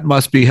that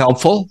must be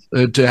helpful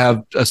to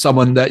have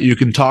someone that you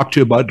can talk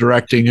to about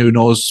directing who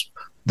knows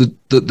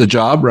the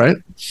job, right?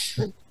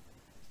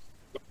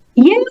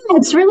 Yeah,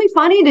 it's really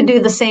funny to do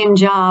the same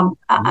job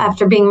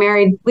after being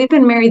married. We've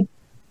been married,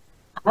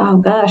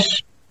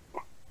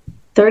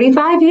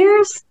 35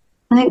 years?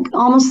 I think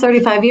almost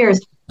 35 years.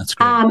 That's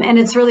great. And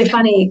it's really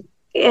funny.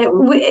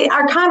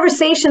 Our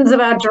conversations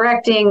about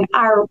directing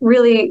are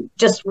really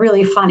just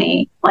really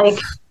funny. Like,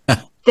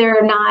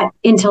 they're not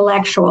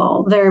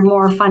intellectual. They're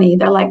more funny.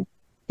 They're like,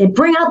 they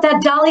bring out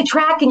that dolly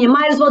track and you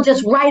might as well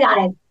just write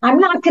on it. I'm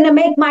not going to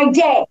make my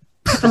day.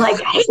 I'm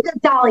like, I hate the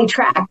dolly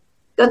track.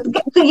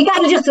 You got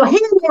to just go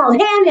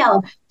hand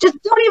yell.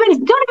 Just don't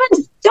even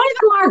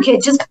mark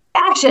it. Just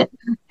action.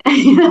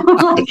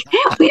 Like,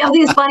 we have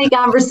these funny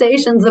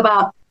conversations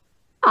about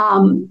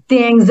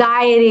the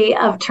anxiety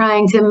of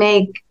trying to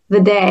make the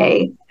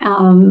day.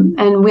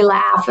 And we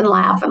laugh and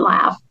laugh and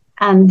laugh.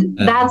 And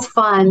that's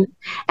fun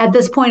at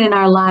this point in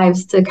our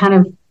lives to kind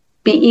of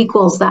be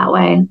equals that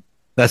way.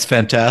 That's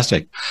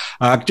fantastic.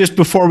 Just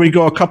before we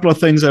go, a couple of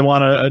things I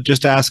want to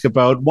just ask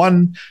about.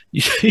 One,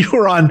 you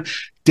were on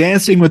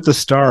Dancing with the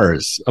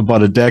Stars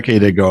about a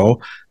decade ago.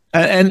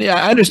 And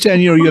I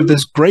understand, you have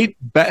this great,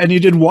 and you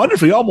did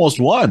wonderfully, you almost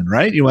won,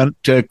 right? You went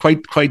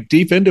quite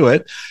deep into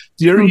it.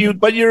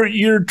 But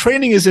your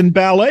training is in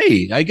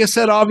ballet. I guess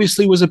that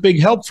obviously was a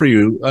big help for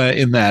you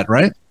in that,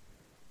 right?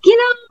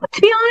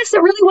 To be honest,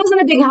 it really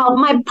wasn't a big help.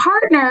 My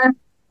partner,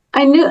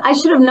 I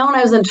should have known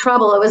I was in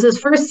trouble. It was his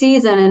first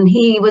season and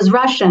he was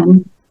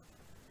Russian.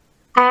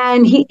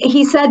 And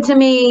he said to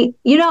me,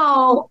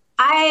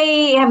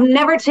 I have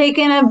never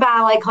taken a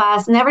ballet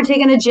class, never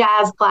taken a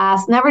jazz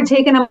class, never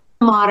taken a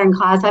modern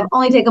class. I've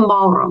only taken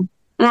ballroom.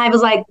 And I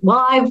was like,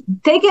 well, I'm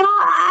good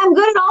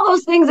at all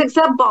those things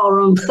except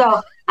ballroom.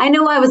 So I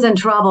knew I was in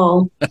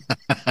trouble.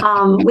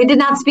 We did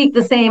not speak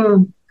the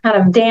same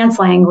kind of dance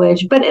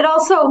language, but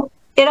it's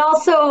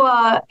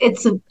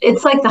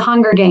like the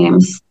Hunger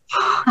Games.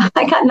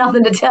 I got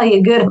nothing to tell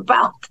you good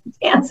about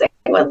Dancing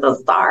with the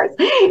Stars.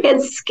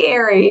 It's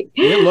scary.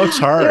 It looks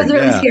hard. It was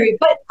really scary.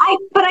 But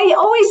I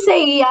always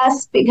say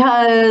yes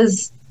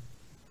because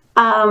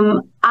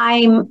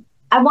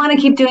I want to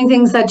keep doing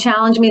things that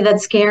challenge me,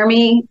 that scare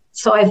me.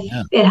 So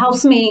it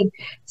helps me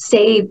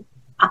stay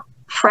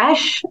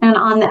fresh and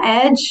on the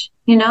edge,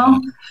 you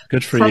know?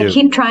 Good for so you. I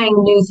keep trying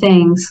new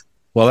things.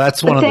 Well,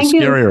 that's one of the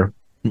scarier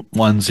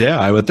ones.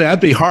 Yeah,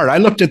 that'd be hard. I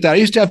looked at that. I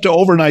used to have to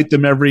overnight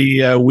them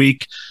every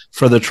week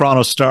for the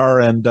Toronto Star.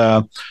 And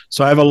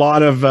so I have a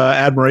lot of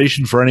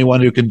admiration for anyone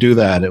who can do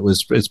that.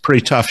 It's a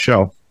pretty tough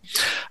show.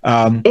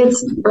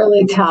 It's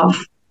really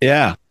tough.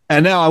 Yeah.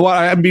 And now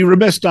I'd be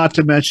remiss not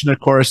to mention, of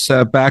course,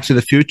 Back to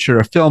the Future,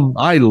 a film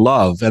I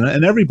love,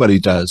 and everybody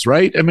does,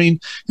 right? I mean,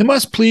 it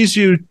must please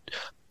you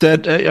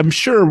that I'm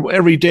sure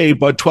every day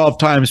about 12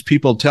 times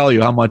people tell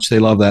you how much they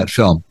love that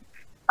film.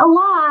 A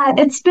lot.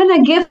 It's been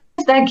a gift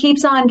that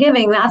keeps on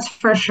giving, that's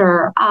for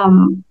sure.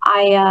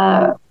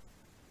 I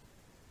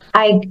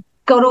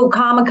go to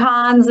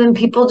Comic-Cons and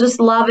people just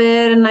love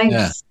it, and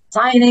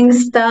signing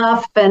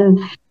stuff, and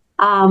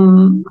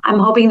I'm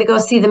hoping to go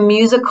see the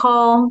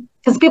musical.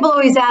 Because people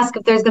always ask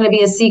if there's going to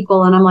be a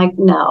sequel, and I'm like,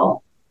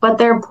 no. But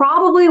there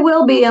probably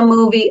will be a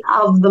movie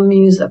of the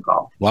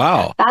musical.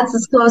 Wow. That's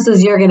as close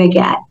as you're going to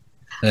get.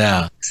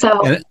 Yeah.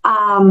 So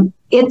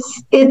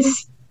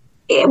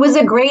it was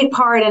a great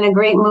part and a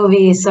great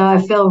movie, so I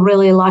feel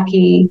really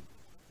lucky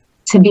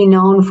to be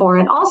known for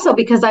it. Also,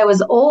 because I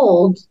was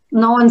old,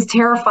 no one's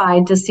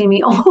terrified to see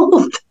me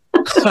old.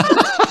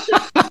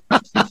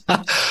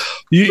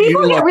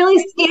 People get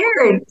really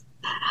scared.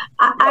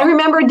 I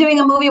remember doing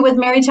a movie with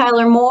Mary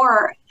Tyler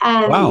Moore,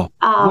 and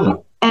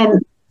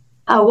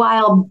a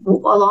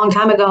long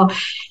time ago,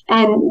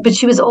 but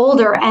she was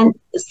older, and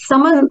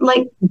someone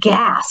like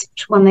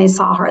gasped when they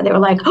saw her. They were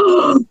like,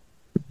 "Oh!"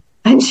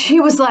 And she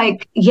was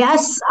like,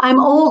 "Yes,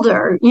 I'm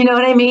older." You know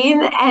what I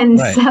mean? And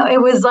so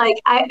it was like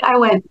I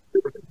went,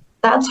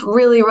 "That's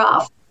really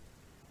rough."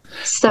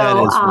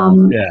 So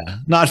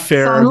not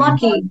fair. So I'm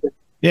lucky.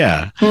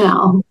 Yeah.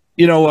 No.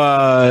 You know,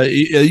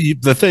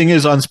 the thing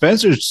is, on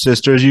Spencer's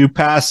Sisters, you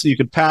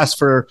could pass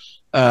for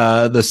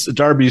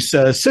Darby's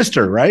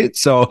sister, right?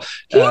 So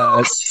she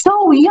looks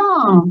so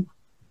young.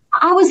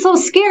 I was so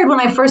scared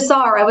when I first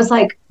saw her. I was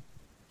like,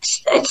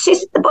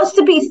 she's supposed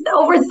to be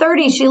over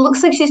 30. She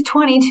looks like she's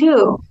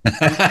 22.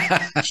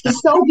 She's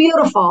so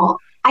beautiful.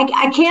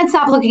 I can't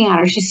stop looking at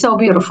her. She's so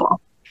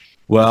beautiful.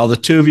 Well, the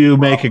two of you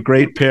make a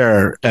great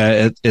pair.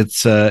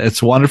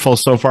 It's wonderful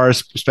so far,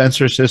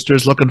 Spencer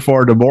Sisters. Looking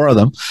forward to more of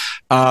them.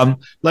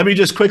 Let me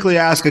just quickly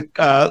ask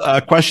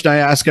a question I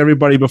ask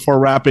everybody before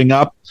wrapping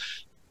up.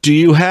 Do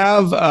you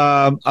have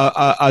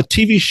a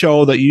TV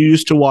show that you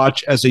used to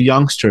watch as a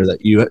youngster that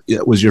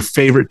was your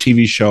favorite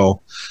TV show,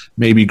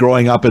 maybe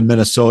growing up in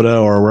Minnesota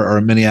or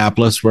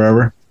Minneapolis,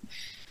 wherever?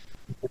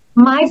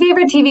 My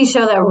favorite TV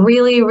show that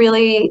really,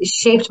 really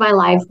shaped my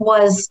life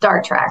was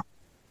Star Trek.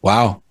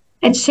 Wow.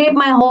 It shaped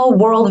my whole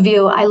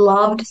worldview. I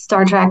loved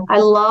Star Trek. I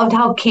loved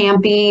how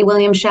campy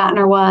William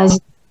Shatner was.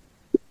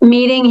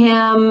 Meeting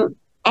him,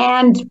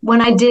 and when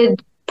I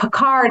did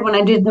Picard, when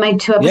I did my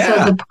 2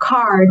 episodes of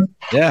Picard,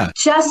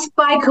 just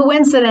by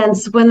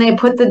coincidence, when they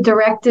put the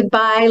directed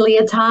by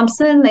Leah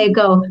Thompson, they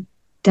go,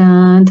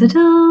 dun, dun,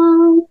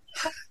 dun,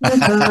 dun,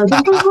 dun,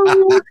 dun,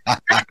 dun.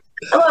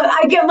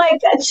 I get like,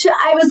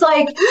 I was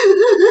like,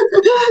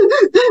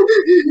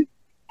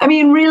 I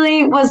mean,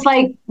 really was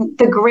like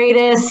the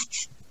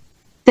greatest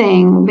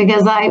thing,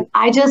 because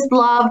I just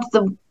loved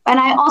and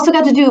I also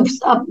got to do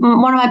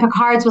one of my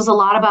Picards was a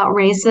lot about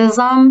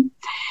racism.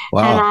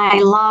 Wow. And I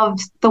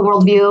loved the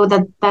worldview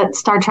that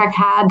Star Trek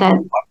had, that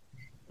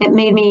it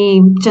made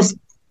me just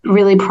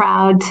really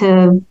proud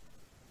to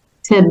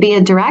be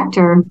a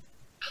director.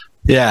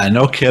 Yeah,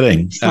 no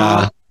kidding.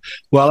 So,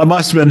 well, it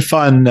must have been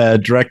fun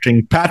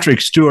directing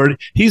Patrick Stewart.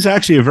 He's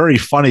actually a very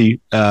funny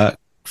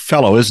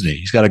fellow, isn't he?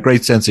 He's got a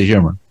great sense of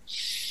humor.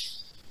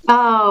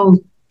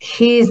 Oh,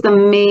 he's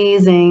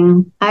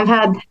amazing. I've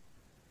had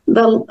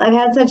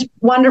such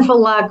wonderful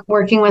luck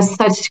working with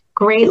such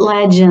great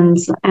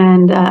legends,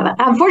 and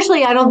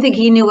unfortunately, I don't think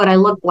he knew what I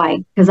looked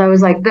like, because I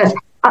was like this.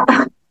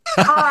 What,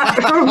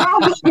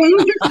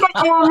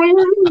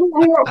 darling?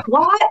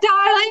 What,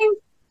 darling?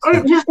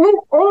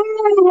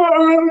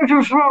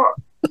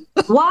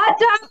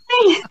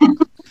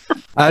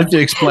 I have to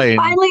explain.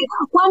 Finally,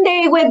 one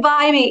day it went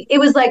by me. It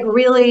was like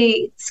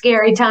really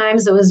scary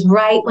times. It was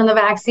right when the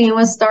vaccine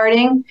was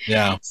starting.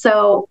 Yeah.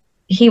 So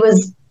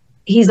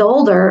he's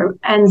older.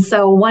 And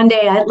so one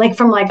day, I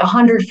from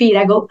 100 feet,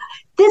 I go,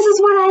 this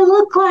is what I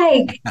look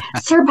like,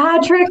 Sir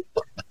Patrick.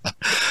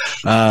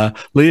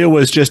 Leah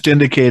was just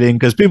indicating,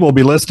 because people will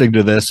be listening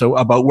to this,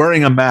 about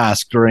wearing a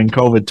mask during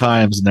COVID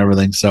times and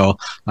everything. So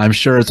I'm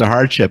sure it's a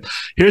hardship.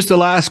 Here's the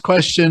last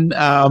question.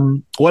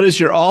 What is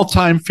your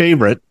all-time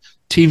favorite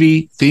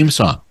TV theme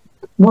song?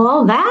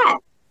 Well, that.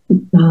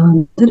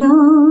 Pretty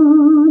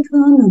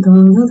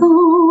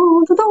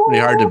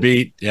hard to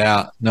beat.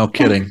 Yeah, no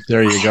kidding.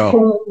 There you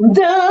go.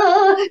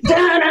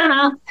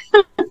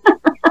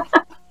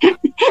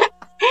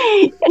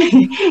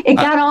 It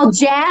got all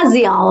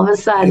jazzy all of a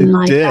sudden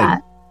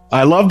that.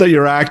 I love that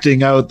you're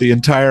acting out the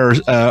entire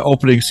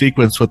opening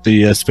sequence with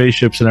the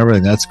spaceships and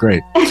everything. That's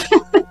great.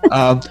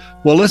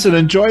 Well, listen,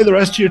 enjoy the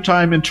rest of your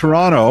time in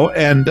Toronto,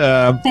 and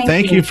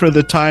thank you for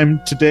the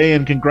time today,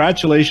 and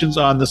congratulations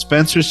on the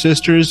Spencer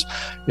Sisters.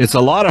 It's a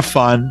lot of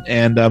fun,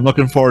 and I'm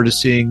looking forward to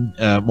seeing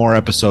more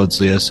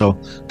episodes, Leah. So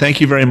thank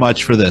you very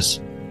much for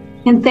this.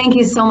 And thank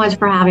you so much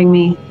for having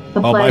me.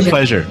 My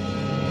pleasure.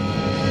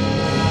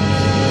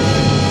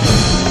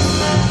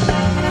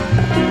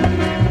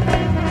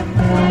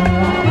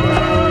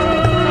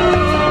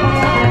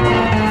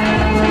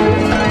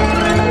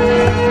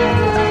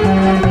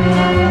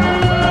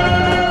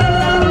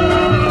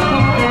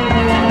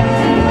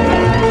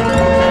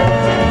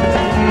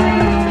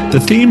 The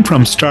theme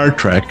from Star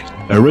Trek,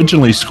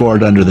 originally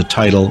scored under the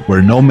title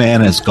Where No Man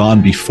Has Gone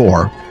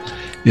Before,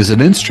 is an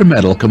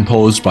instrumental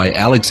composed by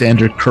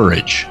Alexander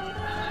Courage.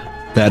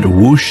 That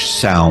whoosh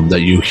sound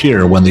that you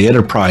hear when the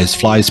Enterprise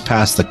flies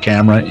past the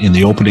camera in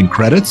the opening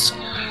credits,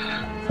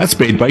 that's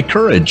made by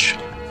Courage.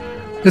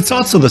 It's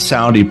also the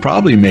sound he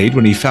probably made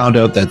when he found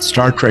out that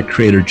Star Trek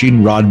creator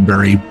Gene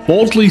Roddenberry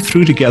boldly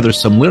threw together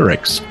some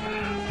lyrics,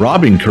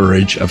 robbing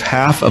Courage of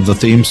half of the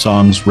theme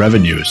song's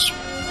revenues.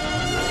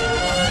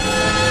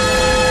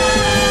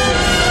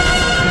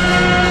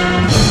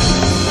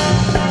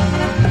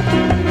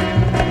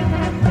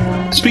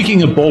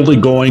 Speaking of boldly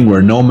going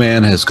where no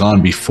man has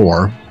gone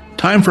before,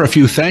 time for a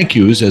few thank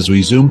yous as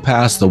we zoom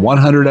past the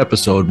 100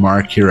 episode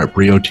mark here at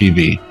Brio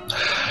TV.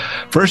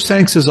 First,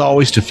 thanks as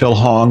always to Phil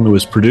Hong, who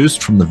was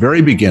produced from the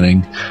very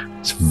beginning.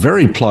 It's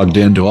very plugged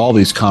into all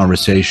these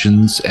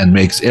conversations and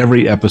makes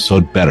every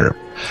episode better.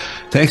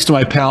 Thanks to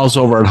my pals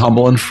over at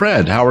Humble and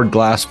Fred, Howard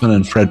Glassman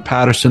and Fred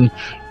Patterson,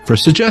 for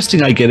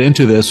suggesting I get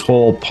into this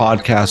whole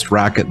podcast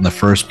racket in the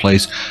first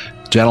place.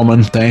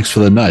 Gentlemen, thanks for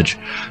the nudge.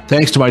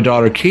 Thanks to my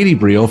daughter Katie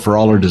Brio for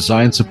all her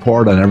design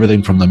support on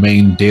everything from the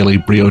main daily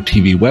Brio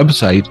TV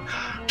website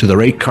to the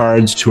rate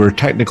cards to her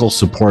technical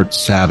support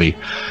savvy.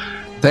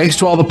 Thanks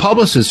to all the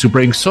publicists who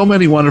bring so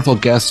many wonderful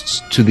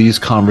guests to these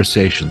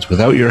conversations.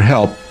 Without your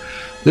help,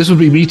 this would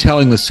be me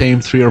telling the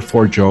same 3 or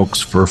 4 jokes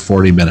for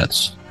 40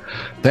 minutes.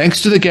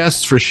 Thanks to the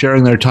guests for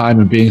sharing their time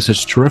and being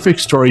such terrific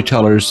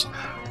storytellers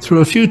through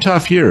a few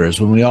tough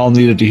years when we all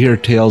needed to hear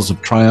tales of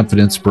triumph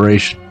and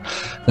inspiration.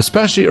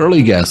 Especially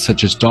early guests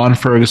such as Don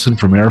Ferguson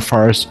from Air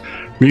Farce,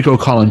 Rico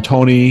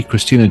Colantoni,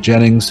 Christina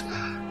Jennings,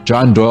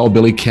 John Doyle,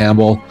 Billy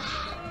Campbell.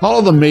 All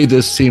of them made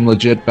this seem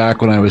legit back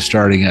when I was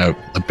starting out.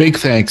 A big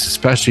thanks,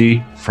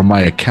 especially from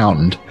my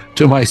accountant,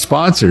 to my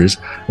sponsors,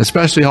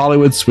 especially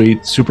Hollywood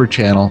Suite, Super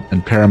Channel,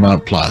 and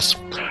Paramount Plus.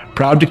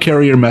 Proud to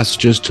carry your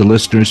messages to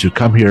listeners who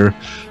come here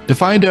to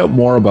find out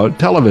more about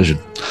television.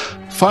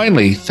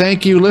 Finally,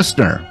 thank you,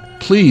 listener.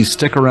 Please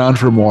stick around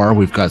for more.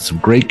 We've got some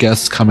great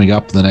guests coming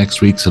up in the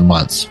next weeks and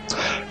months.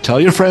 Tell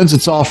your friends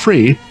it's all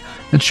free,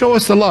 and show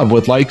us the love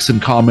with likes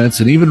and comments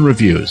and even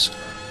reviews.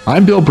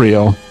 I'm Bill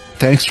Brio.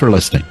 Thanks for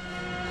listening.